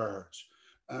 1 terahertz.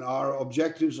 And our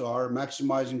objectives are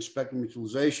maximizing spectrum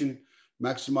utilization,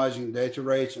 maximizing data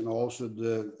rates, and also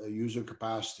the user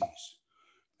capacities.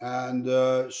 And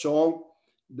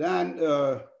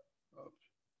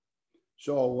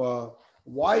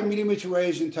why millimeter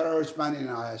waves in terahertz band in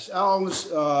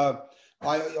ISLs?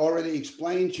 I already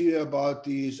explained to you about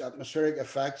these atmospheric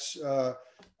effects are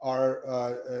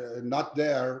not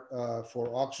there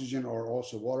for oxygen or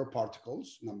also water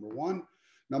particles, number one.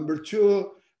 Number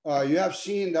two, you have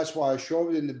seen, that's why I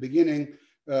showed it in the beginning,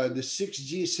 the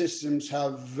 6G systems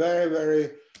have very,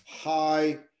 very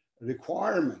high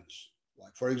requirements.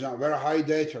 Like, for example, very high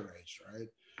data rates, right?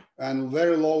 And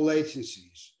very low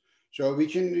latencies. So we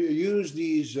can use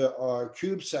these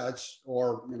CubeSats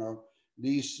or, you know,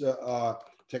 these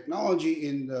technology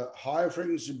in the higher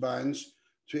frequency bands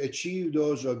to achieve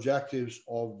those objectives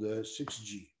of the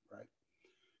 6G, right?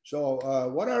 So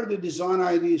what are the design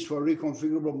ideas for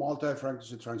reconfigurable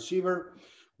multi-frequency transceiver?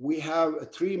 We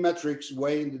have 3 metrics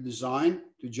way in the design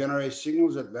to generate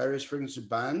signals at various frequency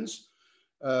bands.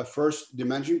 First,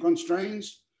 dimension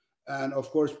constraints, and of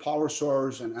course, power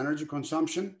source and energy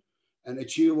consumption, and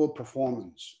achievable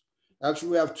performance.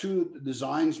 Actually, we have 2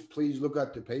 designs. Please look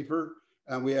at the paper,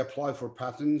 and we apply for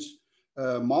patents.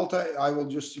 I will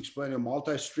just explain a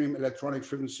multi-stream electronic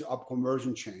frequency up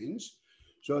conversion chains.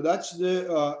 So that's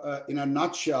the, in a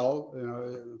nutshell, you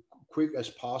know, quick as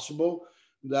possible,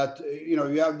 that, you know,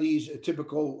 you have these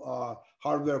typical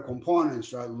hardware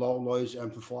components, right? Low noise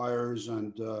amplifiers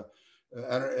and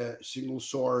signal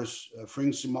source,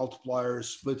 frequency multipliers,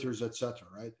 splitters, etc.,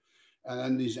 right?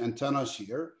 And these antennas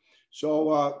here.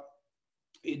 So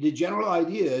the general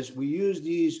idea is we use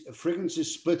these frequency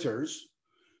splitters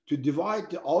to divide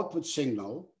the output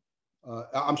signal,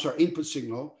 input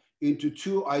signal into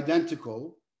 2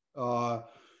 identical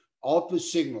output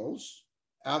signals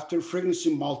after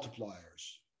frequency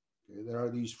multipliers. Okay, there are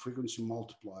these frequency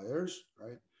multipliers,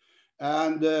 right?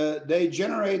 And they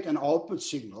generate an output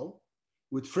signal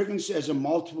with frequency as a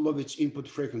multiple of its input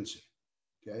frequency,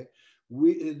 okay?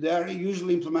 They're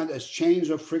usually implemented as chains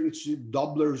of frequency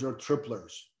doublers or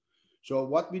triplers. So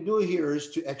what we do here is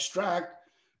to extract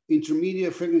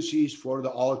intermediate frequencies for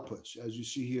the outputs. As you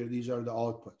see here, these are the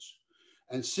outputs.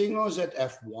 And signals at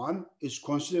F1 is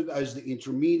considered as the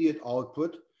intermediate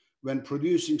output when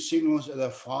producing signals at a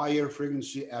higher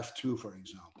frequency F2, for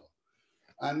example.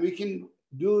 And we can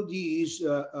do these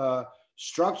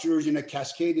structures in a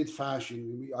cascaded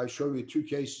fashion. I show you two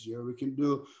cases here. We can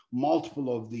do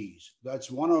multiple of these. That's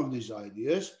one of these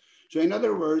ideas. So in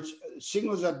other words,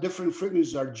 signals at different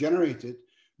frequencies are generated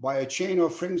by a chain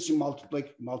of frequency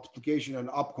multiplication and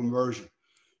up conversion.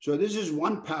 So this is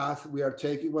one path we are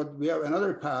taking, but we have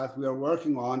another path we are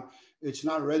working on. It's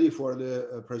not ready for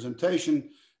the presentation.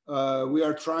 We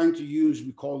are trying to use,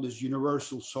 we call this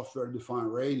universal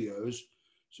software-defined radios.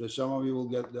 So some of you will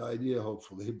get the idea,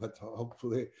 hopefully, but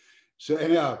hopefully. So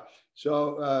anyhow, so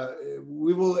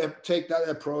we will take that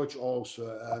approach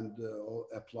also and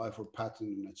apply for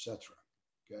patent, etc.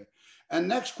 Okay. And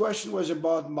next question was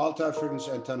about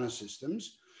multi-frequency antenna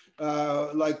systems,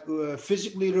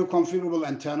 physically reconfigurable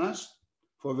antennas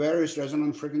for various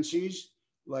resonant frequencies,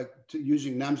 like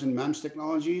using NEMS and MEMS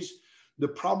technologies. The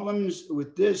problems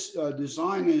with this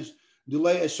design is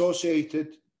delay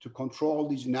associated to control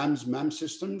these NEMS, MEMS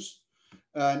systems,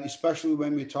 and especially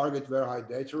when we target very high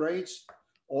data rates.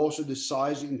 Also the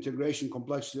size and integration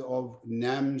complexity of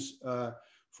NEMS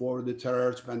for the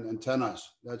Terahertz band antennas.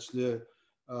 That's the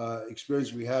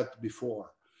experience we had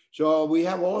before. So we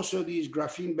have also these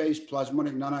graphene-based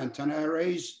plasmonic nano antenna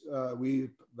arrays. We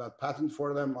got patent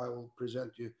for them. I will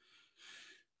present you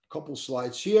a couple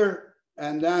slides here.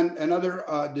 And then another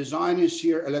design is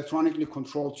here, electronically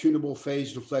controlled tunable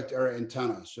phase reflect array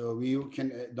antenna. So we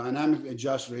can dynamically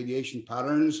adjust radiation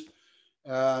patterns,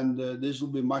 and this will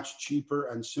be much cheaper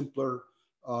and simpler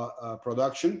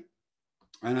production.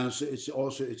 And it's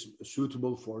also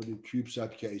suitable for the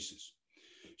CubeSat cases.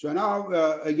 So now,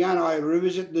 again, I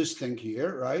revisit this thing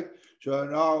here, right? So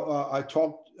now I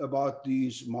talked about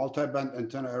these multi-band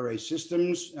antenna array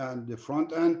systems and the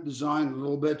front end design a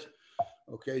little bit.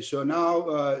 Okay, so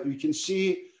now you can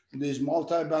see this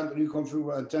multi-band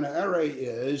reconfigurable antenna array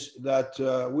is that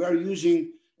we are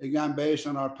using, again, based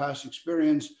on our past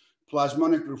experience,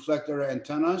 plasmonic reflector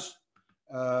antennas,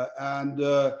 and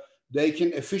they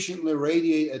can efficiently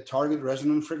radiate at target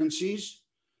resonant frequencies,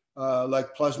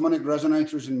 like plasmonic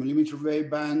resonators in millimeter wave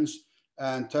bands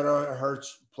and terahertz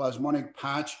plasmonic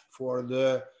patch for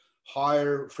the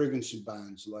higher frequency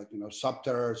bands, like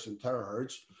sub-terahertz and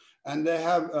terahertz. And they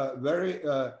have very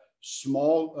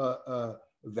small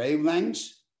wavelengths,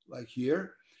 like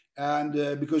here. And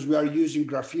because we are using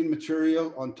graphene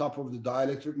material on top of the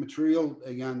dielectric material,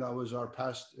 again, that was our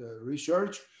past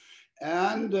research.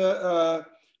 And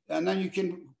then you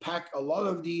can pack a lot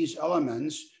of these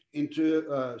elements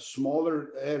into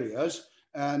smaller areas,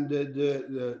 and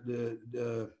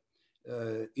the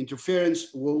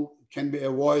interference can be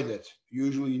avoided.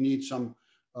 Usually you need some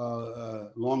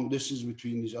long distance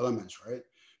between these elements, right?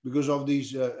 Because of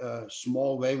these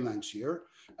small wavelengths here.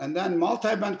 And then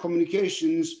multi-band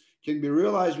communications can be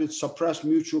realized with suppressed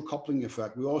mutual coupling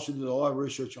effect. We also did a lot of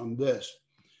research on this.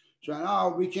 So now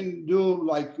we can do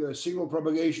like signal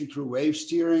propagation through wave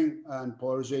steering and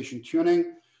polarization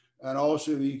tuning. And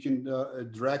also we can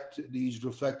direct these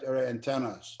reflect array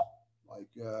antennas.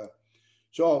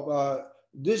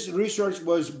 This research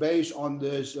was based on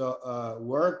this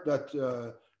work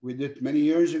that we did many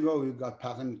years ago. We got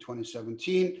patent in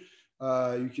 2017.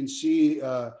 You can see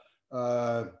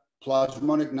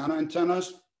plasmonic nano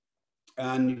antennas,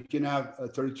 and you can have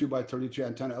 32 by 32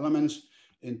 antenna elements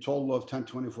in total of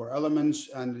 1024 elements.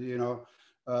 And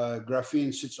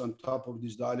graphene sits on top of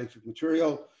this dielectric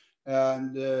material.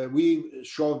 And we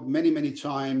showed many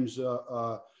times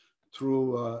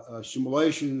through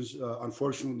simulations.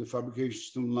 Unfortunately, the fabrication is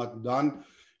still not done.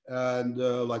 And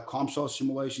like COMSOL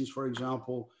simulations, for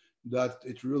example, that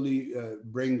it really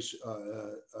brings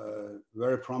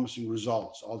very promising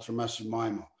results, ultramassive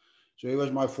MIMO. So he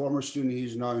was my former student.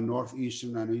 He's now in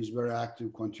Northeastern, and he's very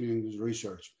active continuing his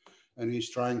research. And he's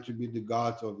trying to be the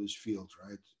god of this field,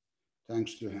 right?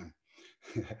 Thanks to him.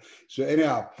 So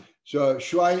anyhow, so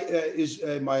Shuai is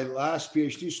my last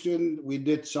PhD student. We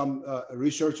did some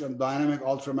research on dynamic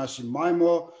ultramassive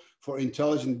MIMO for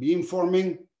intelligent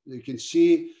beamforming. You can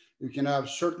see you can have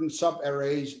certain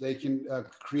sub-arrays. They can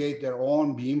create their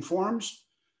own beamforms.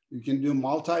 You can do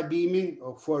multi-beaming.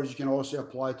 Of course, you can also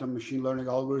apply to machine learning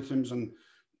algorithms and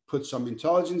put some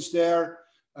intelligence there.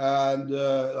 And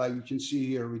like you can see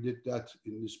here, we did that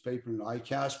in this paper in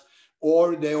ICASP.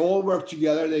 Or they all work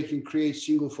together. They can create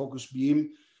single focus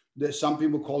beam. Some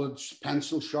people call it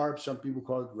pencil sharp. Some people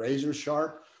call it razor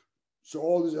sharp. So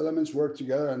all these elements work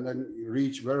together and then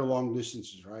reach very long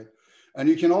distances, right? And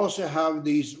you can also have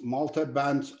these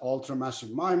multi-band ultramassive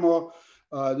MIMO.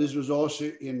 This was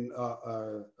also in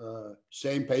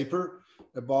same paper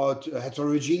about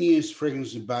heterogeneous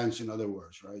frequency bands, in other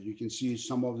words, right? You can see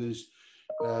some of these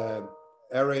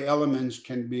array elements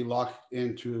can be locked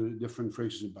into different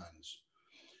frequency bands.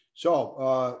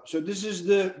 So this is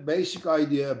the basic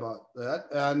idea about that.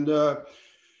 And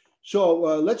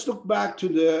let's look back to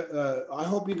the, I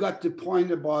hope you got the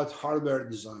point about hardware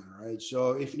design, right?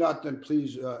 So if not, then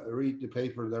please read the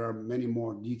paper. There are many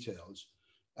more details.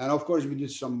 And of course, we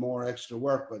did some more extra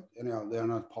work, but they're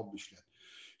not published yet.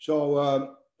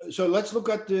 So let's look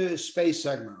at the space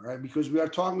segment, right? Because we are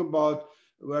talking about,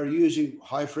 we're using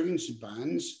high frequency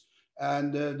bands,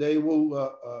 and they will,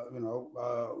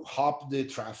 hop the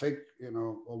traffic,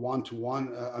 one to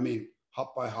one,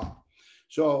 hop by hop.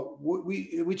 So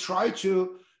we try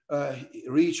to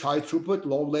reach high throughput,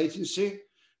 low latency,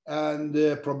 and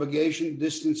the propagation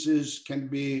distances can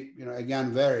be,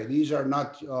 again, vary. These are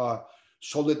not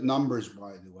solid numbers,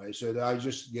 by the way. So I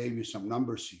just gave you some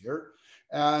numbers here.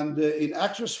 And in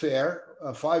exosphere,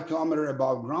 5 kilometers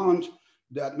above ground,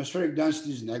 the atmospheric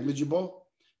density is negligible.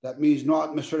 That means no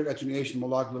atmospheric attenuation,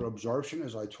 molecular absorption,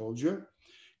 as I told you.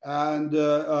 And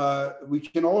we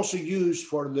can also use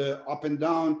for the up and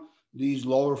down these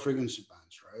lower frequency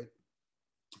bands, right?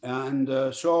 And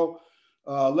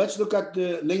let's look at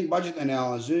the link budget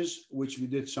analysis, which we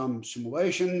did some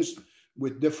simulations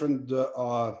with different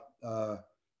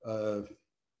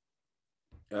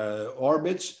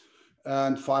orbits,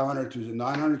 and 500 to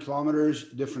 900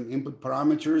 kilometers, different input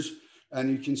parameters.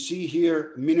 And you can see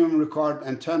here minimum required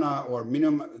antenna or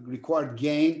minimum required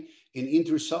gain in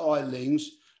intersatellite links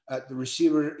at the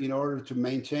receiver in order to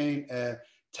maintain a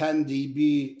 10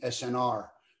 dB SNR.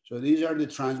 So these are the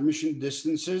transmission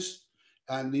distances,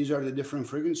 and these are the different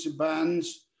frequency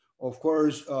bands. Of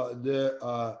course, the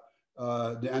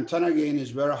antenna gain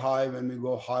is very high when we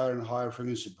go higher and higher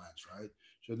frequency bands, right?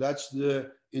 So that's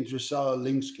the interstellar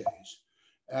links case.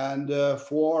 And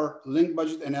for link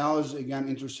budget analysis,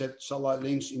 again, intersatellite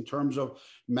links in terms of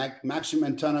maximum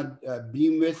antenna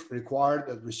beam width required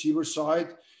at receiver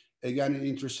side, again, in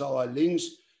intersatellite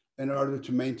links in order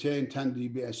to maintain 10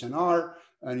 dB SNR.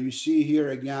 And you see here,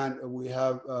 again, we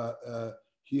have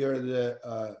here the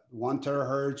 1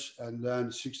 terahertz and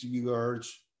then 60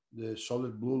 gigahertz, the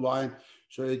solid blue line.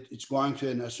 So it's going to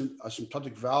an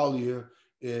asymptotic value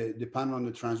depending on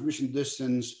the transmission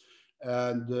distance.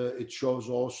 And it shows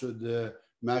also the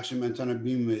maximum antenna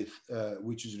beam width,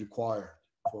 which is required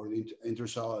for the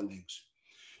interstellar links.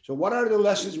 So what are the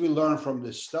lessons we learned from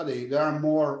this study? There are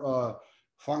more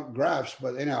fun graphs,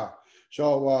 but anyhow,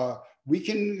 so we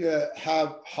can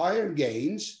have higher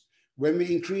gains when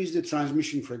we increase the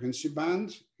transmission frequency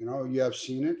band. You have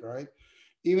seen it, right?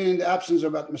 Even in the absence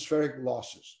of atmospheric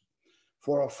losses.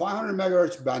 For a 500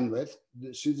 megahertz bandwidth,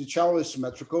 since the channel is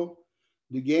symmetrical,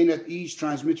 the gain at each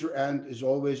transmitter end is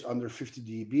always under 50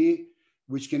 dB,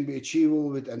 which can be achievable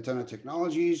with antenna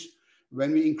technologies.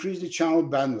 When we increase the channel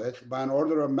bandwidth by an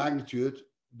order of magnitude,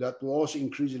 that will also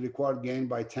increase the required gain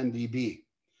by 10 dB.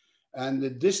 And the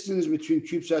distance between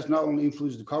CubeSats not only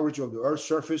influences the coverage of the Earth's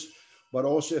surface, but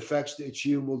also affects the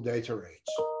achievable data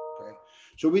rates. Okay?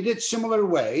 So we did similar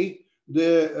way,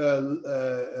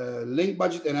 the link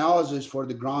budget analysis for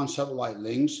the ground satellite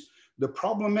links. The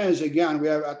problem is, again, we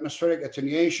have atmospheric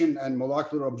attenuation and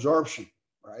molecular absorption,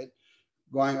 right?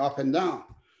 Going up and down.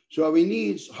 So we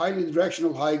need highly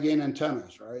directional, high gain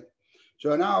antennas, right?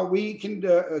 So now we can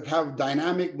have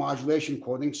dynamic modulation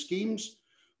coding schemes.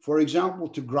 For example,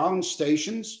 to ground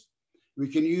stations, we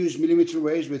can use millimeter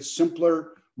waves with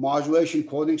simpler modulation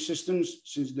coding systems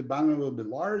since the bandwidth will be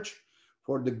large.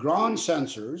 For the ground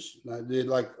sensors,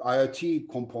 like IoT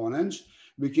components,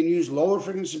 we can use lower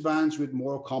frequency bands with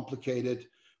more complicated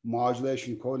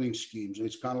modulation coding schemes.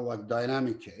 It's kind of like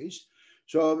dynamic case.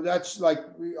 So that's like,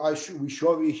 we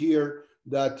show you here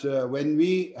that when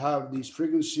we have this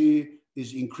frequency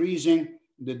is increasing,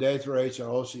 the data rates are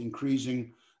also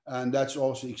increasing, and that's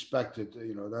also expected.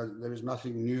 There is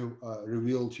nothing new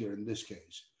revealed here in this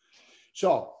case.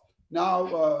 So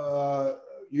now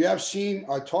you have seen,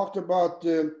 I talked about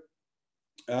this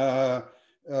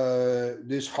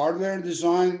hardware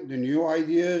design, the new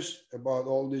ideas about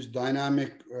all these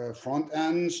dynamic front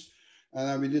ends. And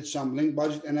then we did some link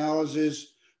budget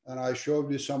analysis, and I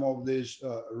showed you some of these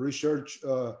research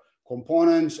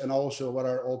components and also what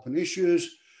are open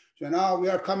issues. So now we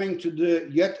are coming to the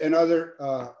yet another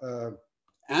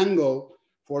angle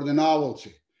for the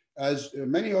novelty. As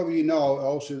many of you know,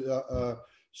 also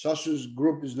Sasu's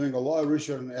group is doing a lot of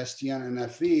research on STN and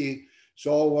FE.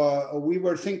 So we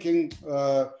were thinking,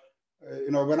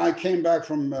 when I came back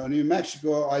from New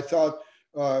Mexico, I thought,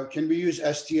 can we use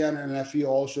STN and FE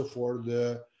also for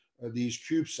these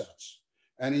CubeSats?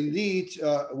 And indeed,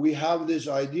 we have this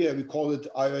idea. We call it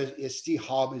IST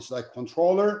hub. It's like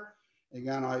controller.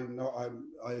 Again, I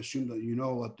assume that you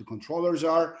know what the controllers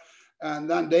are. And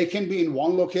then they can be in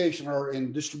one location or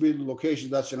in distributed locations.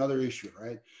 That's another issue,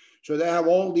 right? So they have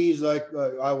all these, like,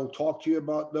 I will talk to you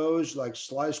about those, like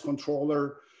slice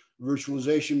controller,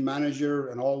 virtualization manager,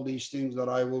 and all these things that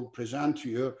I will present to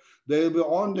you. They'll be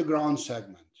on the ground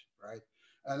segment, right?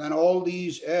 And then all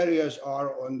these areas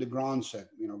are on the ground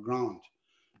segment, ground.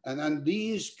 And then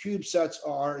these CubeSats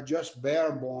are just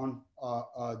bare-bone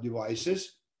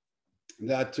devices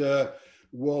that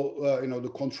will, the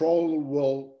control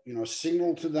will,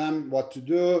 signal to them what to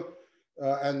do.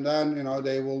 And then,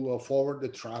 they will forward the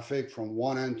traffic from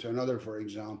one end to another, for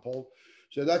example.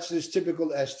 So that's this typical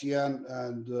SDN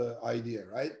and idea,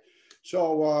 right?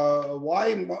 So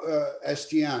why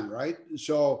SDN, right?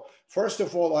 So first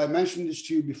of all, I mentioned this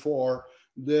to you before,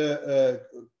 the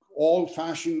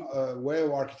old-fashioned way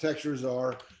of architectures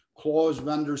are closed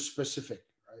vendor specific,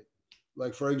 right?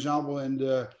 Like, for example, in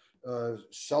the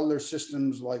cellular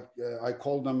systems, like I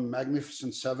call them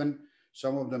Magnificent Seven.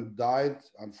 Some of them died,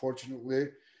 unfortunately.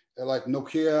 Like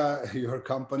Nokia, your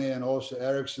company, and also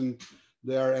Ericsson,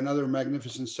 they are another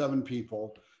Magnificent Seven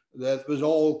people. That was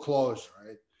all closed,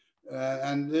 right?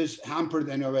 And this hampered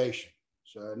innovation.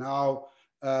 So now,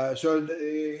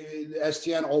 the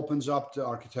SDN opens up the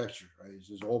architecture, right? It's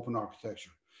this open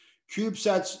architecture.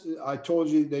 CubeSats, I told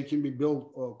you, they can be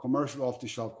built commercial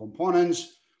off-the-shelf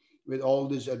components with all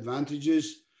these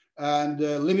advantages, and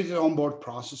limited onboard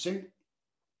processing.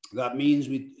 That means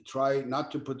we try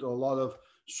not to put a lot of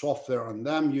software on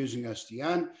them using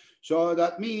SDN. So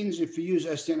that means if we use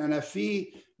SDN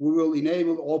NFV, we will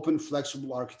enable open,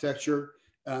 flexible architecture,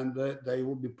 and they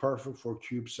will be perfect for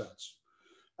CubeSats.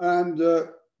 And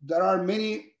there are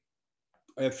many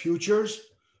features,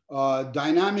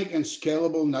 dynamic and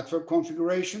scalable network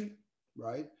configuration,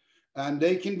 right? And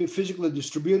they can be physically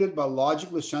distributed by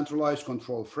logically centralized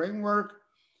control framework,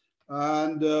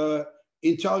 and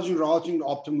intelligent routing to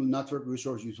optimal network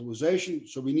resource utilization.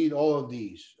 So we need all of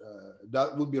these.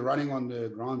 That will be running on the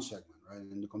ground segment, right?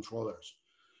 In the controllers.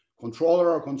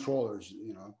 Controller or controllers,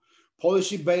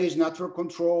 Policy-based network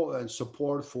control and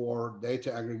support for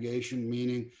data aggregation,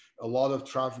 meaning a lot of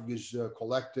traffic is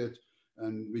collected,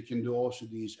 and we can do also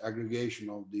these aggregation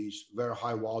of these very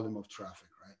high volume of traffic,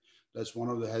 right? That's one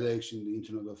of the headaches in the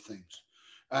Internet of Things.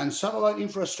 And satellite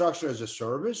infrastructure as a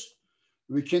service.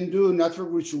 We can do network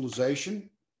virtualization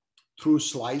through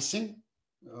slicing,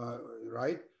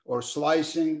 right? Or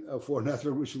slicing for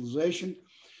network virtualization.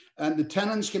 And the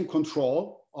tenants can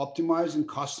control, optimize, and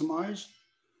customize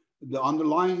the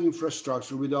underlying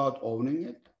infrastructure without owning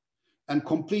it, and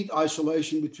complete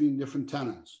isolation between different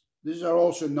tenants. These are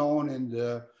also known in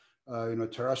the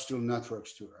terrestrial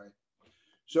networks too, right?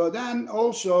 So then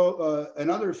also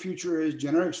another feature is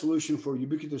generic solution for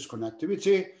ubiquitous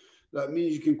connectivity. That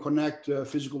means you can connect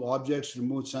physical objects,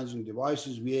 remote sensing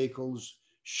devices, vehicles,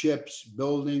 ships,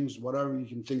 buildings, whatever you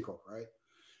can think of, right?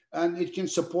 And it can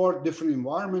support different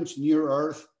environments, near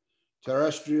Earth,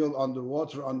 terrestrial,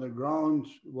 underwater, underground,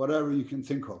 whatever you can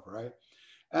think of, right?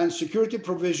 And security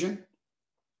provision,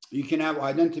 you can have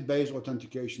identity-based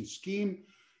authentication scheme,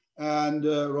 and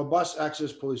robust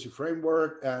access policy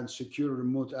framework, and secure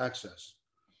remote access.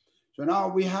 So now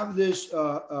we have this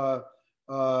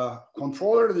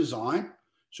controller design.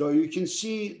 So you can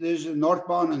see there's a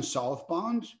northbound and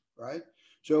southbound, right?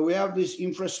 So we have this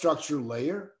infrastructure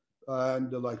layer,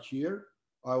 and like here,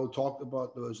 I will talk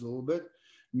about those a little bit.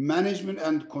 Management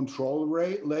and control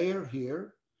layer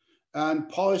here, and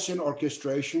policy and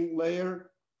orchestration layer,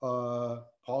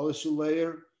 policy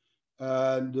layer,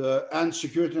 and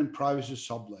security and privacy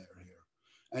sublayer here.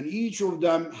 And each of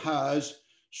them has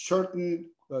certain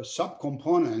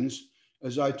subcomponents.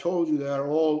 As I told you, they are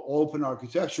all open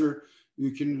architecture.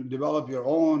 You can develop your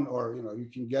own, or you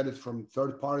can get it from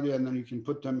third party, and then you can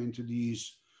put them into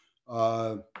these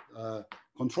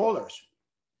controllers.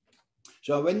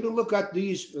 So when we look at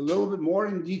these a little bit more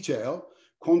in detail,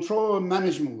 control and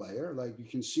management layer, like you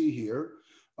can see here,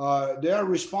 they are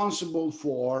responsible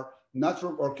for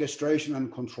network orchestration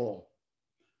and control.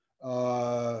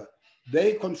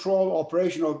 They control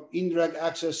operation of indirect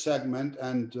access segment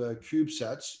and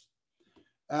CubeSats.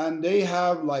 And they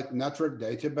have like network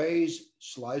database,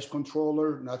 slice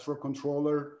controller, network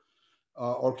controller,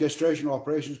 orchestration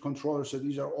operations controller. So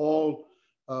these are all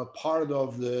part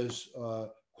of this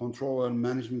control and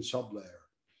management sublayer.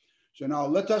 So now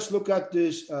let us look at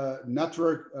this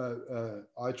network,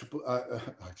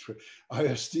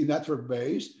 IST network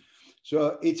base.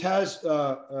 So it has,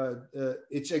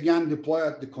 it's again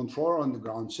deployed at the controller on the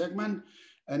ground segment,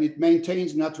 and it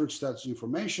maintains network status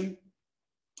information.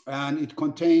 And it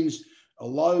contains a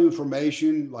lot of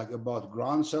information like about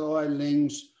ground satellite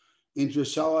links,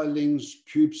 interstellar links,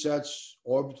 CubeSats,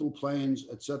 orbital planes,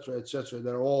 etc.,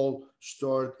 they're all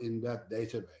stored in that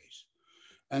database.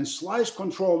 And slice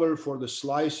controller for the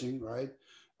slicing, right?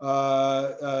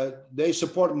 They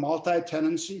support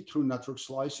multi-tenancy through network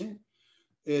slicing.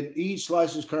 And each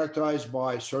slice is characterized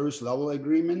by service level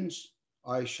agreements.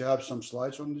 I have some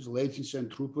slides on this, latency and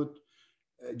throughput,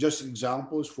 just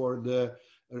examples for the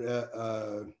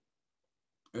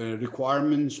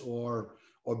requirements or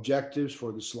objectives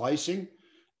for the slicing,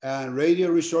 and radio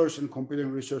resource and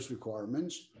computing resource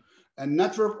requirements. And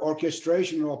network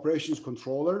orchestration and operations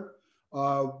controller,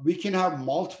 we can have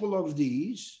multiple of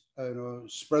these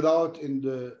spread out on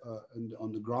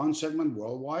the ground segment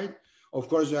worldwide. Of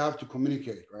course, they have to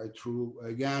communicate, right, through,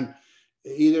 again,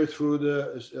 either through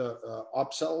the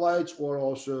up satellites or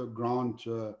also ground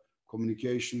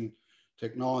communication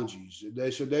technologies.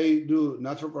 So they do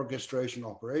network orchestration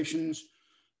operations,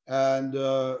 and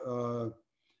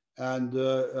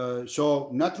so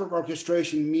network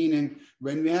orchestration, meaning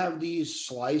when we have these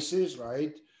slices,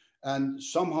 right, and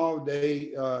somehow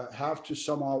they have to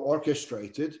somehow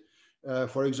orchestrate it.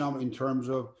 For example, in terms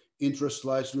of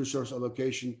intra-slice resource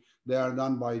allocation, they are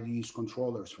done by these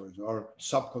controllers, for example, or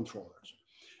sub-controllers.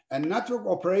 And network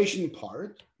operation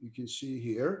part, you can see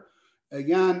here,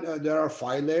 again, there are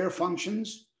 5-layer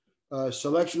functions,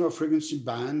 selection of frequency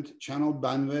band, channel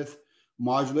bandwidth,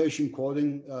 modulation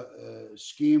coding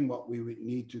scheme, what we would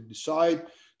need to decide,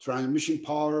 transmission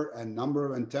power and number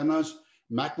of antennas,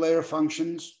 MAC layer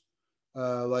functions,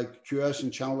 like QS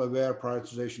and channel aware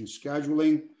prioritization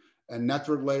scheduling, and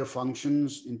network layer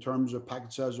functions in terms of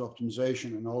packet size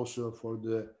optimization and also for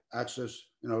the access,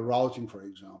 routing, for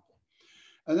example.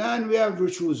 And then we have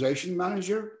virtualization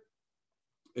manager.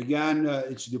 Again,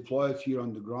 it's deployed here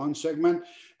on the ground segment.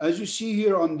 As you see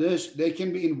here on this, they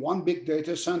can be in one big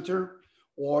data center,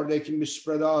 or they can be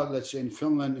spread out, let's say in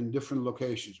Finland, in different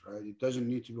locations, right? It doesn't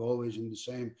need to be always in the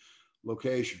same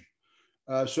location.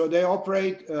 So they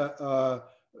operate the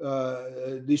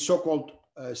so-called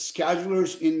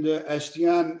schedulers in the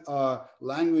SDN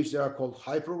language. They are called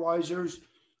hypervisors,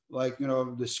 like,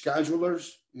 the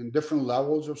schedulers in different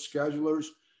levels of schedulers.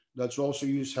 That's also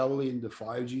used heavily in the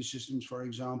 5G systems, for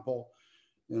example,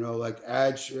 like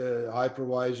edge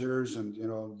hypervisors and,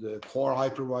 the core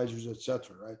hypervisors,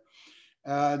 etc., right?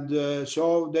 And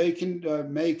so they can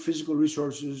make physical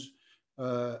resources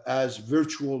as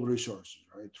virtual resources,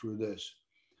 right, through this.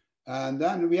 And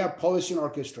then we have policy and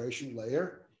orchestration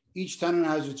layer. Each tenant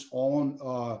has its own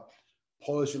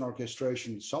policy and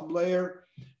orchestration sublayer,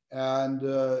 and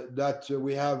that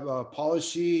we have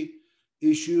policy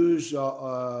issues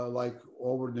like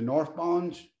over the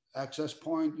northbound access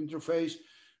point interface,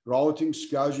 routing,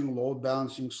 scheduling, load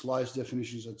balancing, slice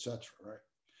definitions, etc. Right.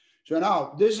 So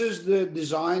now this is the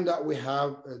design that we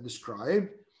have described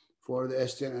for the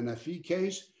SDN NFV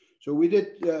case. So we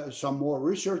did some more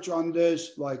research on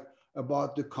this, like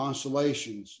about the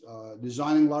constellations,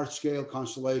 designing large-scale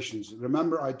constellations.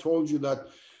 Remember, I told you that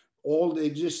all the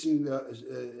existing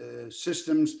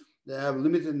systems, they have a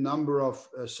limited number of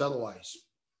satellites.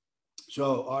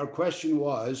 So our question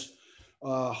was,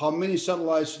 how many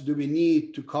satellites do we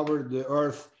need to cover the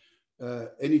Earth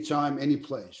anytime, any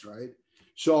place, right?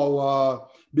 So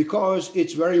because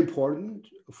it's very important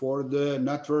for the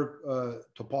network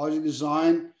topology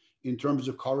design in terms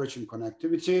of coverage and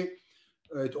connectivity,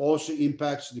 it also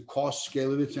impacts the cost,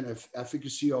 scalability, and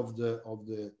efficacy of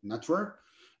the network.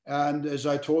 And as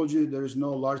I told you, there is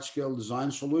no large-scale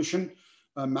design solution.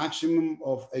 A maximum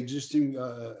of existing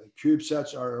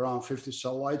CubeSats are around 50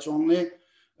 satellites only.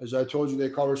 As I told you, they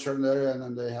cover a certain area and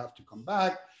then they have to come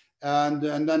back. And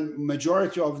then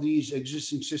majority of these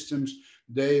existing systems,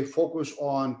 they focus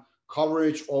on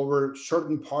coverage over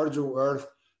certain parts of Earth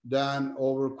than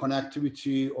over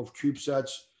connectivity of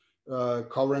CubeSats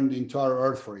covering the entire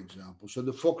Earth, for example. So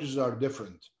the focuses are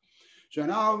different. So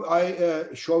now I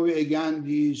show you again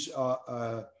these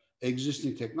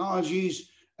existing technologies,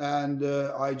 and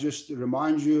I just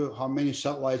remind you how many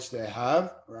satellites they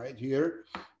have right here.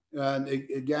 And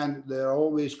again, they're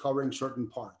always covering certain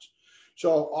parts.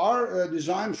 So our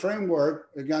design framework,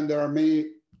 again, there are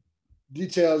many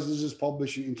details. This is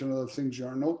published in Internet of Things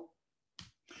Journal.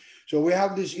 So we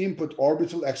have this input: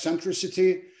 orbital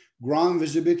eccentricity, ground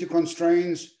visibility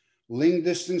constraints, link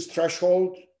distance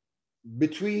threshold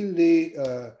between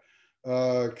the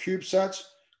CubeSats,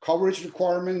 coverage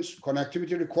requirements,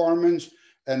 connectivity requirements,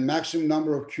 and maximum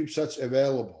number of CubeSats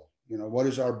available. What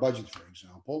is our budget, for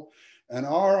example? And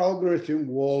our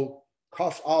algorithm will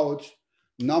cuff out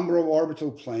number of orbital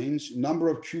planes, number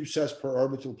of CubeSats per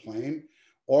orbital plane,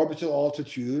 orbital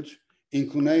altitude,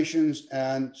 inclinations,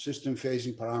 and system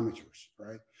phasing parameters,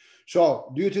 right?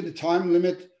 So due to the time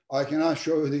limit, I cannot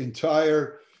show you the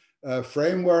entire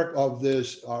framework of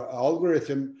this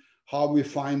algorithm, how we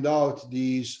find out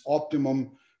these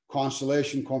optimum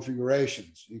constellation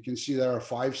configurations. You can see there are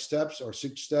 5 steps or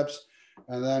 6 steps,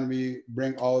 and then we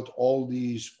bring out all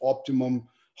these optimum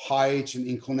heights and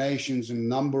inclinations and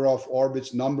number of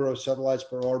orbits, number of satellites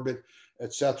per orbit,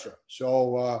 etc.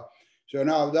 So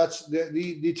now that's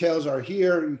the details are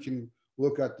here. You can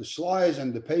look at the slides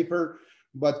and the paper,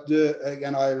 but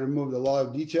again, I removed a lot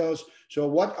of details. So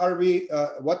what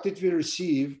did we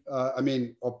receive?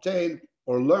 Obtain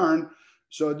or learn.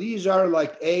 So these are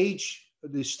like age,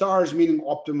 the stars meaning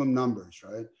optimum numbers,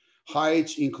 right?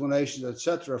 Heights, inclinations,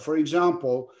 etc. For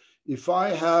example, if I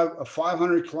have a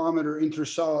 500 kilometer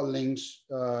interstellar links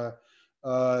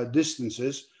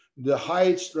distances, the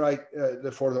heights, right,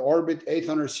 for the orbit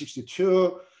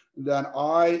 862, then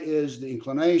I is the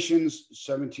inclinations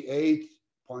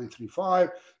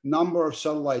 78.35, number of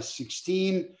satellites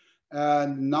 16,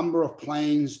 and number of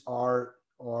planes are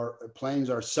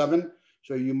 7.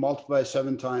 So you multiply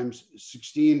 7 times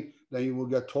 16, then you will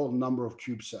get total number of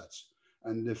CubeSats.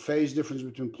 And the phase difference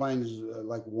between planes is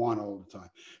like 1 all the time.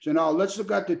 So now let's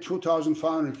look at the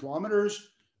 2,500 kilometers,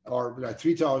 or like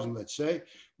 3,000, let's say.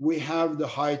 We have the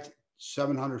height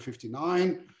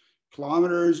 759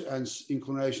 kilometers and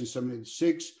inclination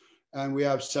 76. And we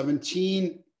have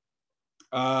 17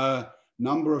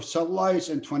 number of satellites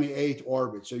and 28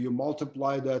 orbits. So you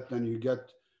multiply that, then you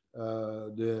get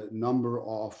the number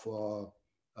of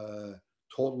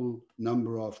total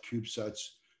number of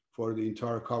CubeSats for the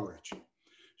entire coverage.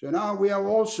 So now we have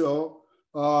also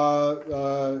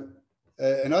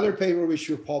another paper which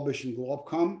we published in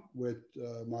GlobeCom with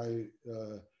my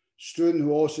student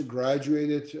who also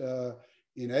graduated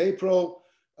in April.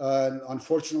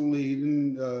 Unfortunately, he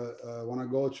didn't want to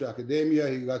go to academia.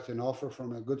 He got an offer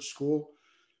from a good school,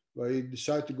 but he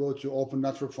decided to go to Open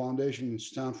Network Foundation in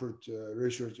Stanford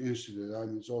Research Institute. I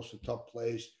mean, it's also a top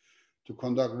place to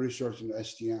conduct research in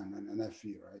SDN and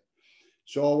NFV, right?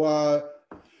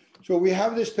 So we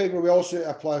have this paper. We also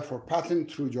apply for patent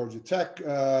through Georgia Tech.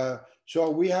 So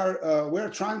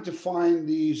we're trying to find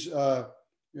these,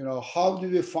 how do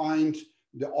we find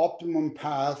the optimum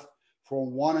path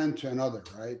from one end to another,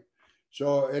 right?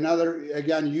 So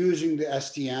again, using the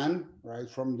SDN, right,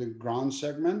 from the ground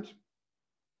segment.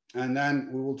 And then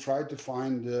we will try to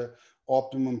find the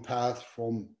optimum path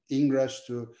from ingress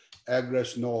to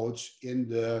egress nodes in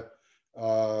the,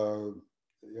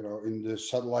 in the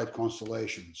satellite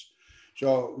constellations.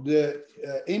 So the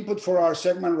input for our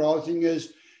segment routing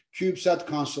is CubeSat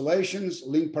constellations,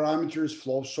 link parameters,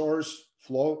 flow source,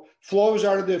 flow. Flows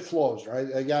are the flows, right?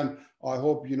 Again, I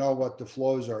hope you know what the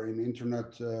flows are in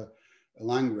internet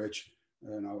language.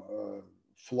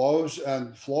 Flows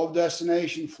and flow of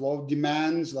destination, flow of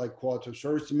demands like quality of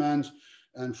service demands,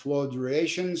 and flow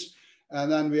durations.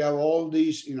 And then we have all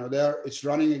these, it's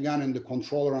running again in the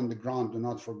controller on the ground. Do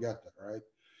not forget that, right?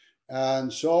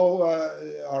 And so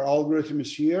our algorithm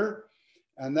is here.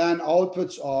 And then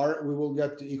outputs are, we will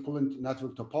get the equivalent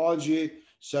network topology,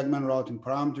 segment routing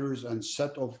parameters, and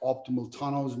set of optimal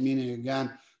tunnels, meaning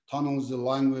again, tunnels the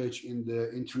language in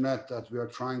the internet that we are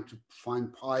trying to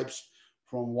find pipes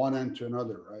from one end to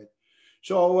another, right?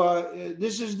 So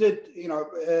this is the,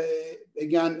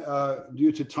 again,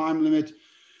 due to time limit,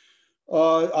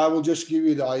 I will just give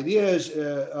you the ideas.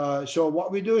 So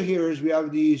what we do here is we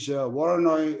have these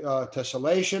Voronoi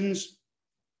tessellations,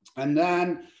 and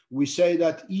then we say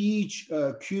that each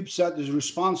CubeSat is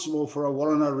responsible for a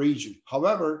Voronoi region.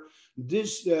 However,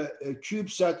 this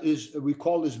CubeSat is, we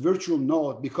call this virtual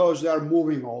node because they are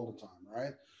moving all the time,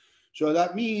 right? So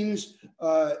that means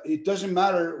it doesn't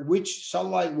matter which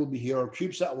satellite will be here or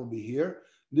CubeSat will be here.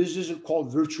 This is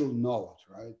called virtual node,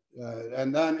 right?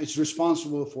 And then it's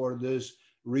responsible for this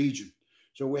region.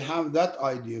 So we have that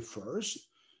idea first.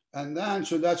 And then,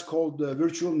 so that's called the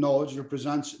virtual nodes,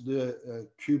 represents the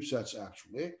CubeSats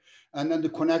actually. And then the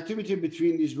connectivity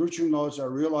between these virtual nodes are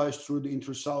realized through the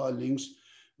interstellar links,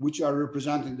 which are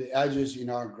representing the edges in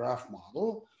our graph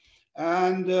model.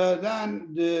 And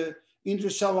then the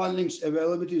interstellar links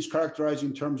availability is characterized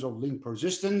in terms of link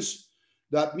persistence.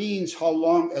 That means how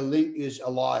long a link is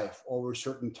alive over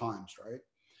certain times, right?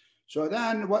 So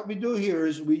then what we do here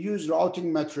is we use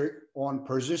routing metric on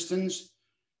persistence.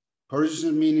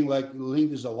 Persistence meaning like the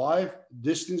link is alive,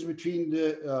 distance between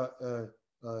the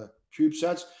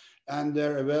CubeSats and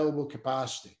their available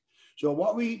capacity. So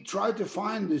what we try to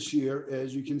find this year,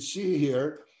 as you can see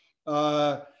here,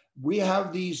 we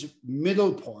have these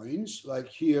middle points like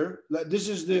here. This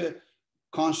is the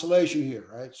constellation here,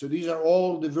 right? So these are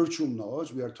all the virtual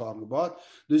nodes we are talking about.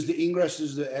 This is the ingress,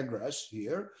 this is the egress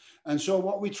here. And so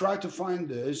what we try to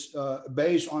find is,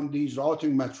 based on these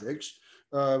routing metrics,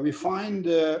 we find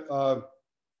the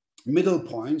middle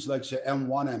points, like say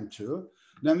M1, M2.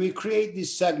 Then we create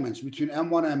these segments between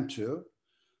M1, M2,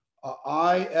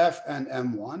 I, F, and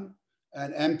M1,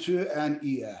 and M2 and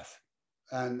EF,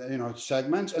 and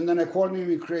segments. And then accordingly,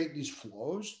 we create these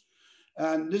flows.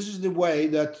 And this is the way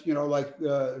that,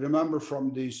 remember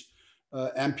from these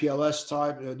MPLS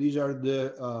type, these are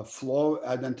the flow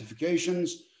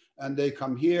identifications, and they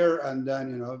come here, and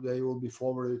then, they will be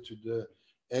forwarded to the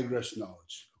egress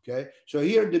nodes, okay? So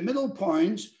here, the middle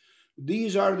points,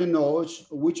 these are the nodes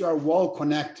which are well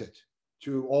connected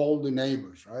to all the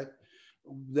neighbors, right?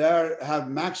 They have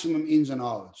maximum ins and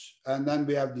outs. And then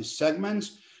we have these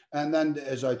segments, and then,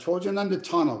 as I told you, and then the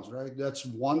tunnels, right? That's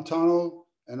one tunnel,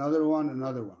 another one,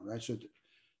 right? So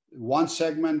one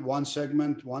segment, one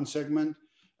segment, one segment,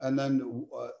 and then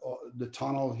the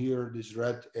tunnel here, these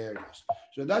red areas.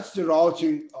 So that's the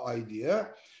routing idea.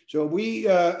 So we,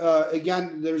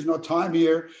 again, there's no time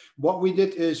here. What we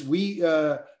did is we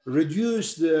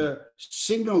reduced the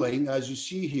signaling, as you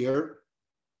see here,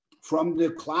 from the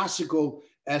classical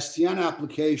SDN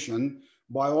application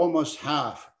by almost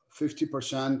half,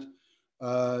 50%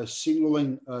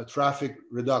 signaling traffic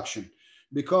reduction.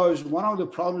 Because one of the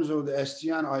problems of the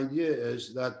SDN idea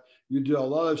is that you do a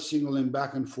lot of signaling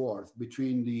back and forth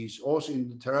between these, also in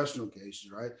the terrestrial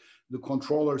cases, right? The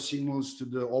controller signals to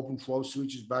the open flow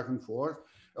switches back and forth.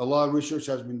 A lot of research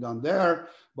has been done there,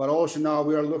 but also now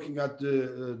we are looking at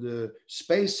the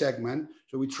space segment.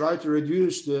 So we try to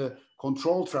reduce the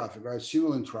control traffic, right?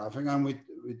 Signaling traffic. And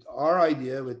with our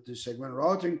idea, with the segment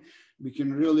routing, we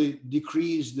can really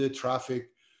decrease the traffic,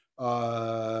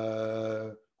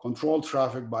 control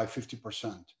traffic by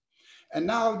 50%. And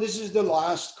now this is the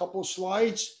last couple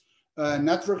slides,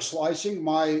 network slicing.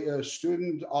 My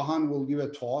student Ahan will give a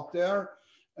talk there,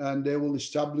 and they will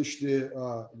establish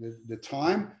the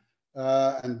time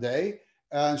and day.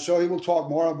 And so he will talk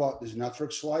more about this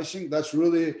network slicing. That's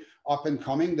really up and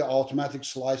coming, the automatic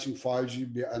slicing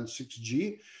 5G and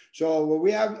 6G. So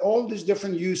we have all these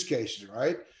different use cases,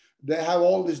 right? They have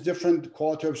all these different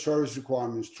quality of service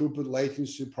requirements, throughput,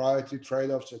 latency, priority,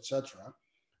 trade-offs, etc.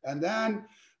 And then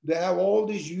they have all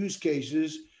these use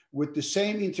cases with the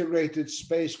same integrated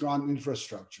space ground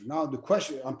infrastructure. Now, the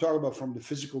question I'm talking about from the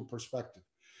physical perspective,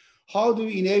 how do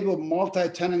we enable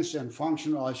multi-tenancy and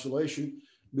functional isolation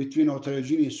between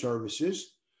heterogeneous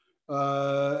services?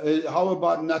 How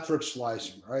about network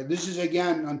slicing, right? This is,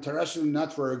 again, on terrestrial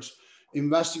networks,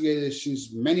 investigated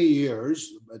since many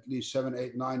years, at least 7,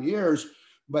 8, 9 years,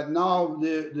 but now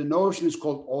the notion is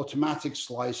called automatic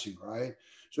slicing, right?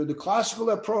 So the classical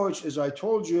approach, as I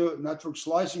told you, network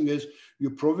slicing is you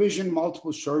provision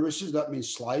multiple services, that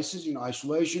means slices in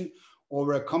isolation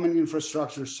over a common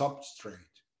infrastructure substrate,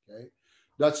 okay?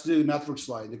 That's the network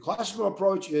slicing. The classical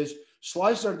approach is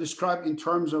slices are described in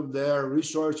terms of their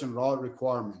resource and route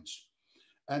requirements.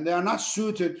 And they are not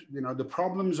suited, the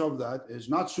problems of that is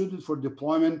not suited for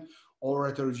deployment over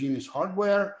heterogeneous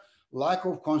hardware, lack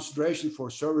of consideration for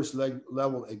service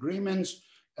level agreements,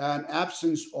 and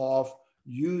absence of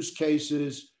use case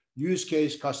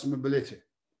customability,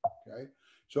 okay?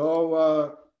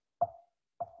 So,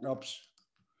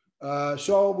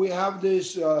 so we have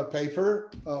this paper,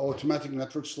 automatic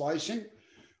network slicing.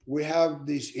 We have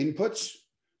these inputs,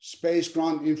 space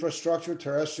ground infrastructure,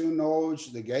 terrestrial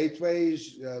nodes, the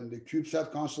gateways, the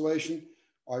CubeSat constellation.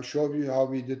 I showed you how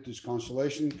we did this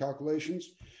constellation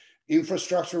calculations.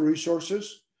 Infrastructure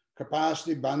resources,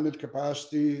 capacity, bandwidth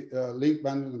capacity, link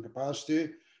bandwidth and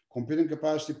capacity, computing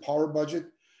capacity, power budget,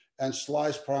 and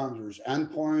slice parameters,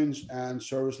 endpoints, and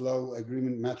service level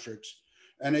agreement metrics.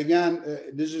 And again,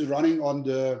 this is running on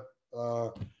the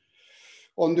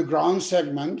ground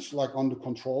segments, like on the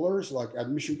controllers, like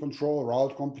admission control,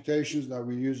 route computations that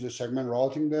we use the segment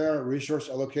routing there, resource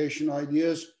allocation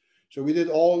ideas. So we did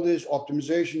all this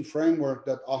optimization framework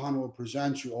that Ahan will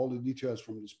present you all the details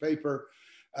from this paper.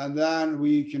 And then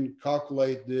we can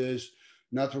calculate this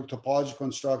network topology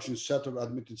construction, set of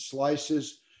admitted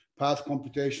slices, path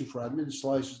computation for admitted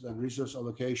slices, and resource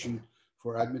allocation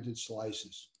for admitted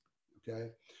slices,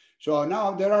 okay? So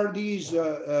now there are these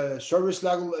service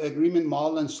level agreement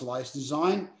model and slice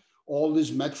design, all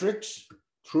these metrics,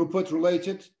 throughput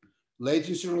related,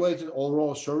 latency related,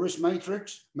 overall service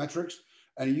metrics,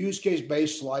 and use case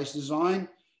based slice design,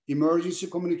 emergency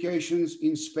communications,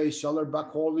 in-space cellular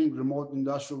backhauling, remote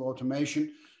industrial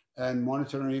automation, and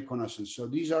monitoring reconnaissance. So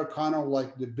these are kind of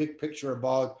like the big picture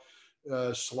about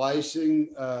slicing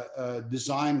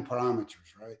design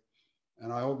parameters, right?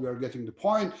 And I hope you are getting the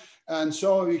point. And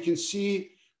so you can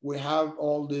see we have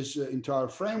all this entire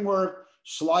framework,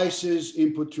 slices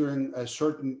input during a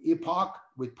certain epoch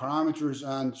with parameters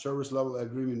and service level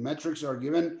agreement metrics are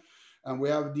given. And we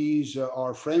have these,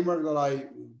 our framework that I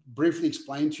briefly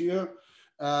explained to you,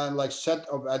 like set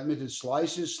of admitted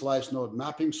slices, slice node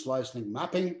mapping, slice link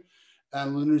mapping,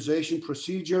 and linearization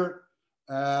procedure,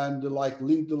 and like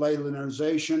link delay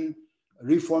linearization,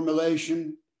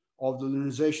 reformulation of the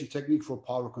linearization technique for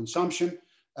power consumption,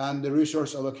 and the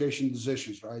resource allocation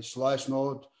decisions, right? Slice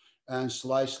node and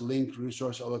slice link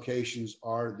resource allocations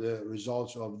are the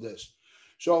results of this.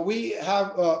 So we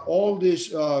have all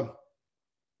these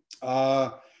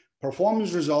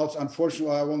performance results.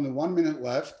 Unfortunately, I have only 1 minute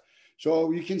left.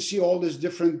 So you can see all these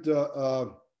different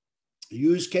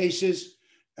use cases,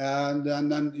 and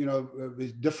then you know,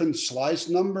 with different slice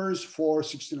numbers, 4,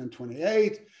 16, and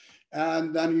 28.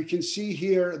 And then you can see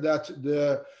here that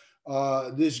the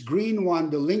this green one,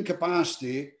 the link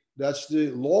capacity, that's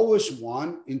the lowest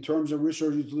one in terms of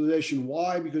resource utilization.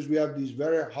 Why? Because we have these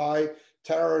very high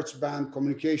terahertz band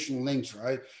communication links,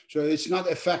 right? So it's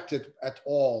not affected at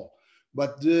all.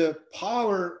 But the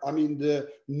power, I mean, the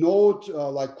node,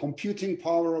 like computing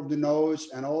power of the nodes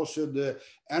and also the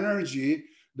energy,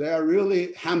 they are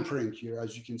really hampering here,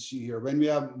 as you can see here, when we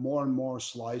have more and more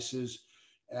slices.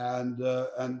 And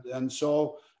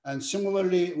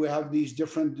similarly, we have these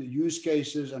different use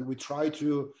cases, and we try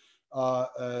to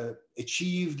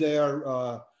achieve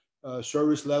their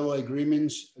service level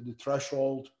agreements, the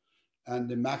threshold and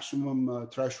the maximum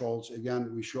thresholds.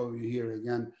 Again, we show you here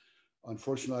again.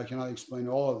 Unfortunately, I cannot explain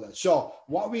all of that. So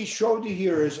what we showed you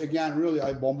here is, again, really,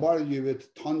 I bombarded you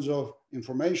with tons of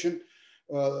information.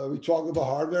 We talk about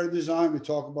hardware design. We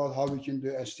talk about how we can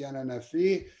do SDN and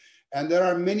FE. And there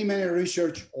are many, many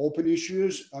research open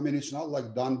issues. I mean, it's not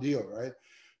like done deal, right?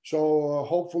 So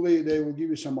hopefully they will give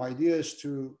you some ideas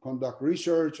to conduct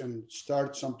research and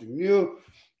start something new.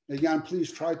 Again,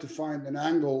 please try to find an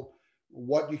angle,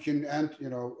 what you can,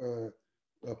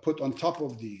 put on top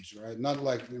of these, right? Not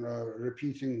like, you know,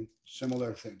 repeating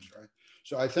similar things, right?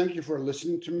 So I thank you for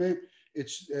listening to me.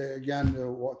 It's again,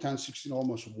 10:16,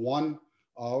 almost 1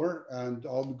 hour, and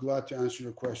I'll be glad to answer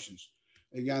your questions.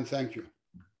 Again, thank you.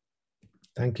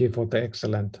 Thank you for the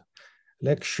excellent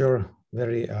lecture.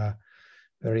 Very,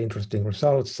 very interesting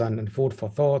results and food for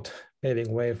thought,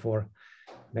 paving way for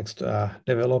next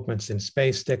developments in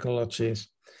space technologies.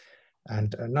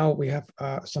 And now we have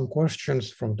some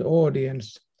questions from the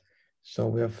audience. So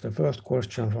we have the first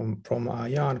question from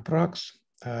Jan Prax.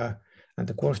 And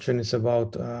the question is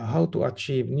about how to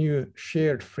achieve new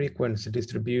shared frequency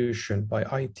distribution by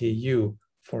ITU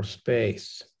for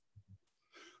space.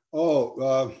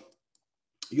 Oh,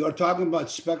 you're talking about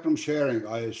spectrum sharing,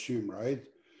 I assume, right?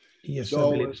 Yes.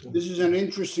 So this is an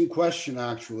interesting question,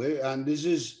 actually. And this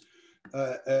is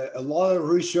a lot of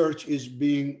research is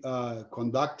being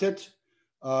conducted.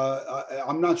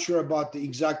 I'm not sure about the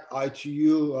exact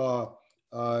ITU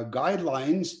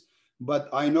guidelines, but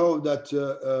I know that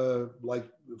like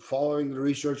following the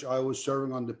research, I was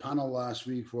serving on the panel last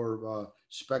week for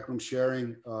spectrum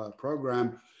sharing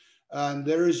program. And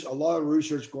there is a lot of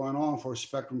research going on for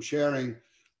spectrum sharing,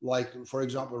 like, for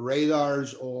example,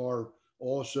 radars, or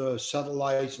also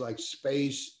satellites like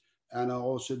space, and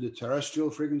also the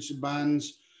terrestrial frequency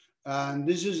bands. And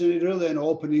this is really an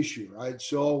open issue, right?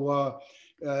 So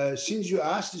since you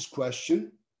asked this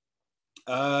question,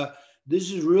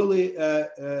 this is really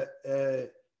a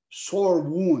sore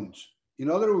wound. In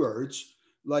other words,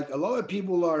 like a lot of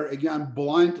people are, again,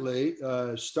 blindly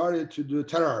started to do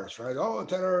terahertz, right? Oh,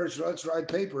 terahertz, let's write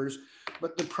papers.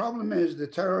 But the problem is the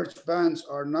terahertz bands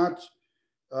are not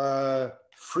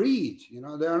freed, you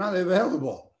know, they are not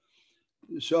available.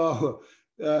 So,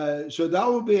 so that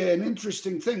will be an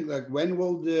interesting thing. Like, when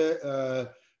will the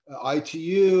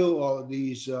ITU or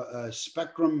these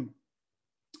spectrum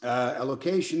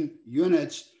allocation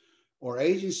units or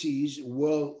agencies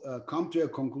will come to a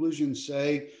conclusion,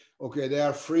 say, okay, they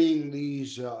are freeing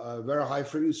these very high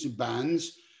frequency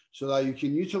bands so that you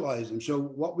can utilize them. So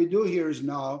what we do here is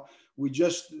now we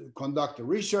just conduct the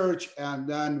research, and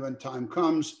then when time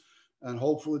comes, and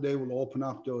hopefully they will open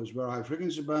up those very high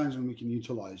frequency bands and we can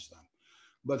utilize them.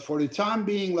 But for the time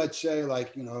being, let's say,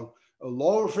 like, you know,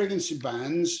 lower frequency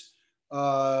bands,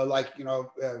 like, you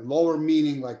know, lower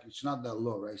meaning like it's not that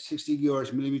low, right? 60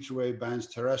 gigahertz millimeter wave bands,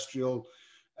 terrestrial,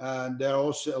 and they're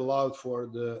also allowed for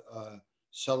the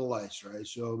satellites, right?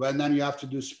 So, and then you have to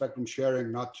do spectrum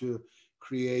sharing not to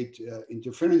create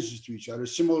interferences to each other.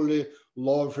 Similarly,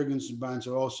 lower frequency bands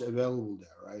are also available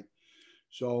there, right?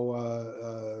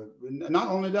 So not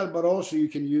only that, but also you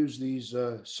can use these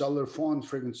cellular phone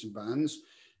frequency bands.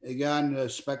 Again,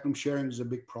 spectrum sharing is a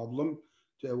big problem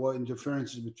to avoid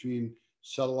interferences between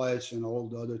satellites and all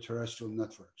the other terrestrial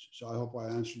networks. So I hope I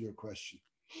answered your question.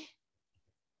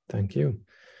 Thank you.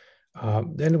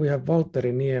 Then we have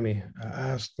Valtteri Niemi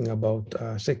asking about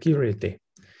security.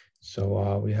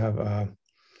 So we have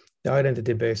the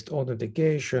identity-based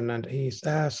authentication, and he's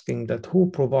asking that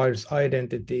who provides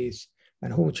identities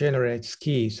and who generates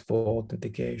keys for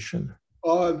authentication?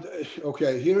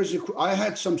 Okay, I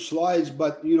had some slides,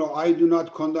 but I do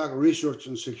not conduct research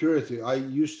on security. I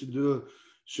used to do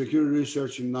security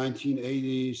research in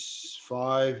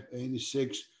 1985,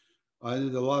 86. I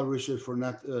did a lot of research for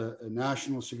a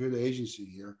national security agency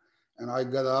here, and I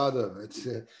got out of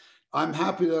it. I'm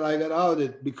happy that I got out of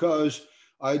it because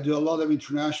I do a lot of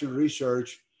international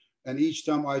research, and each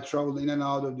time I travel in and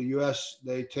out of the US,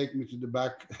 they take me to the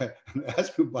back and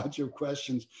ask me a bunch of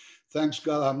questions. Thanks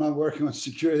God I'm not working on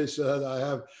security so that I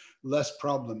have less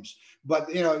problems.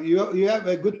 But you have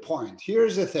a good point.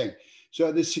 Here's the thing.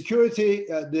 So the security,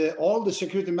 all the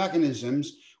security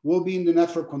mechanisms will be in the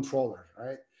network controller,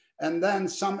 right? And then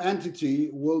some entity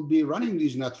will be running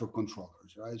these network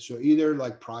controllers, right? So either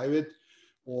like private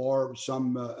or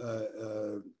some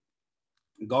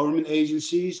government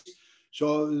agencies.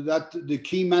 So that the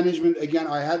key management, again,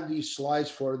 I had these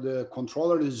slides for the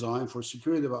controller design for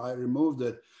security, but I removed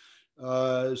it.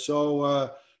 So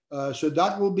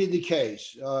that will be the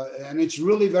case. And it's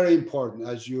really very important,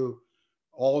 as you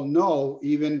all know,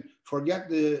 even forget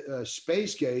the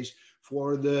space case,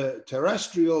 for the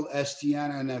terrestrial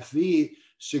SDN and FV,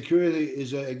 security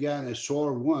is, again, a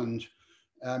sore wound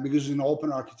because it's an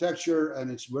open architecture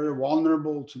and it's very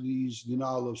vulnerable to these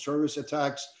denial of service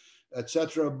attacks,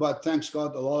 etc. But thanks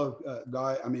God, a lot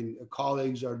of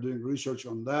colleagues are doing research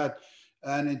on that.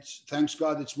 And thanks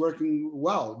God it's working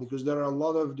well because there are a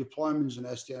lot of deployments in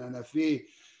SDN and FV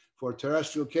for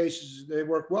terrestrial cases. They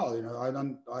work well.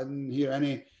 I didn't hear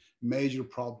any major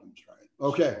problems, right?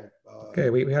 Okay. Okay,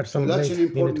 we had some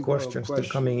late-minute questions still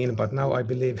coming in, but now I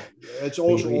believe it's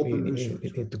also open we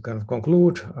research. need to kind of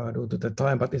conclude due to the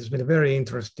time, but it's been very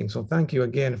interesting. So thank you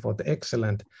again for the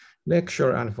excellent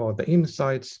lecture and for the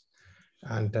insights.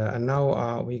 And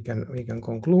now we can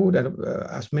conclude. And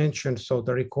as mentioned, so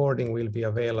the recording will be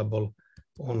available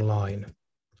online.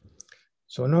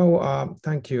 So now,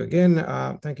 thank you again.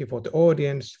 Thank you for the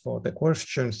audience, for the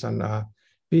questions and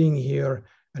being here.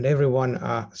 And everyone,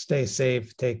 stay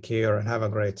safe, take care, and have a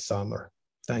great summer.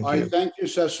 Thank you. I thank you,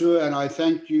 Sasu, and I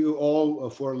thank you all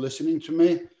for listening to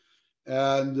me.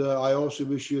 And I also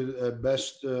wish you the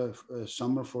best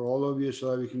summer for all of you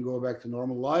so that we can go back to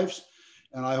normal lives.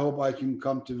 And I hope I can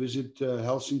come to visit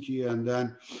Helsinki and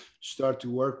then start to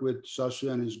work with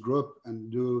Sasu and his group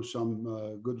and do some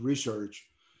good research.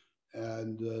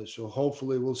 And so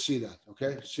hopefully we'll see that.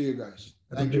 Okay. See you guys.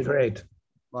 That would be great.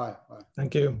 Bye. Bye.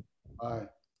 Thank you. Bye.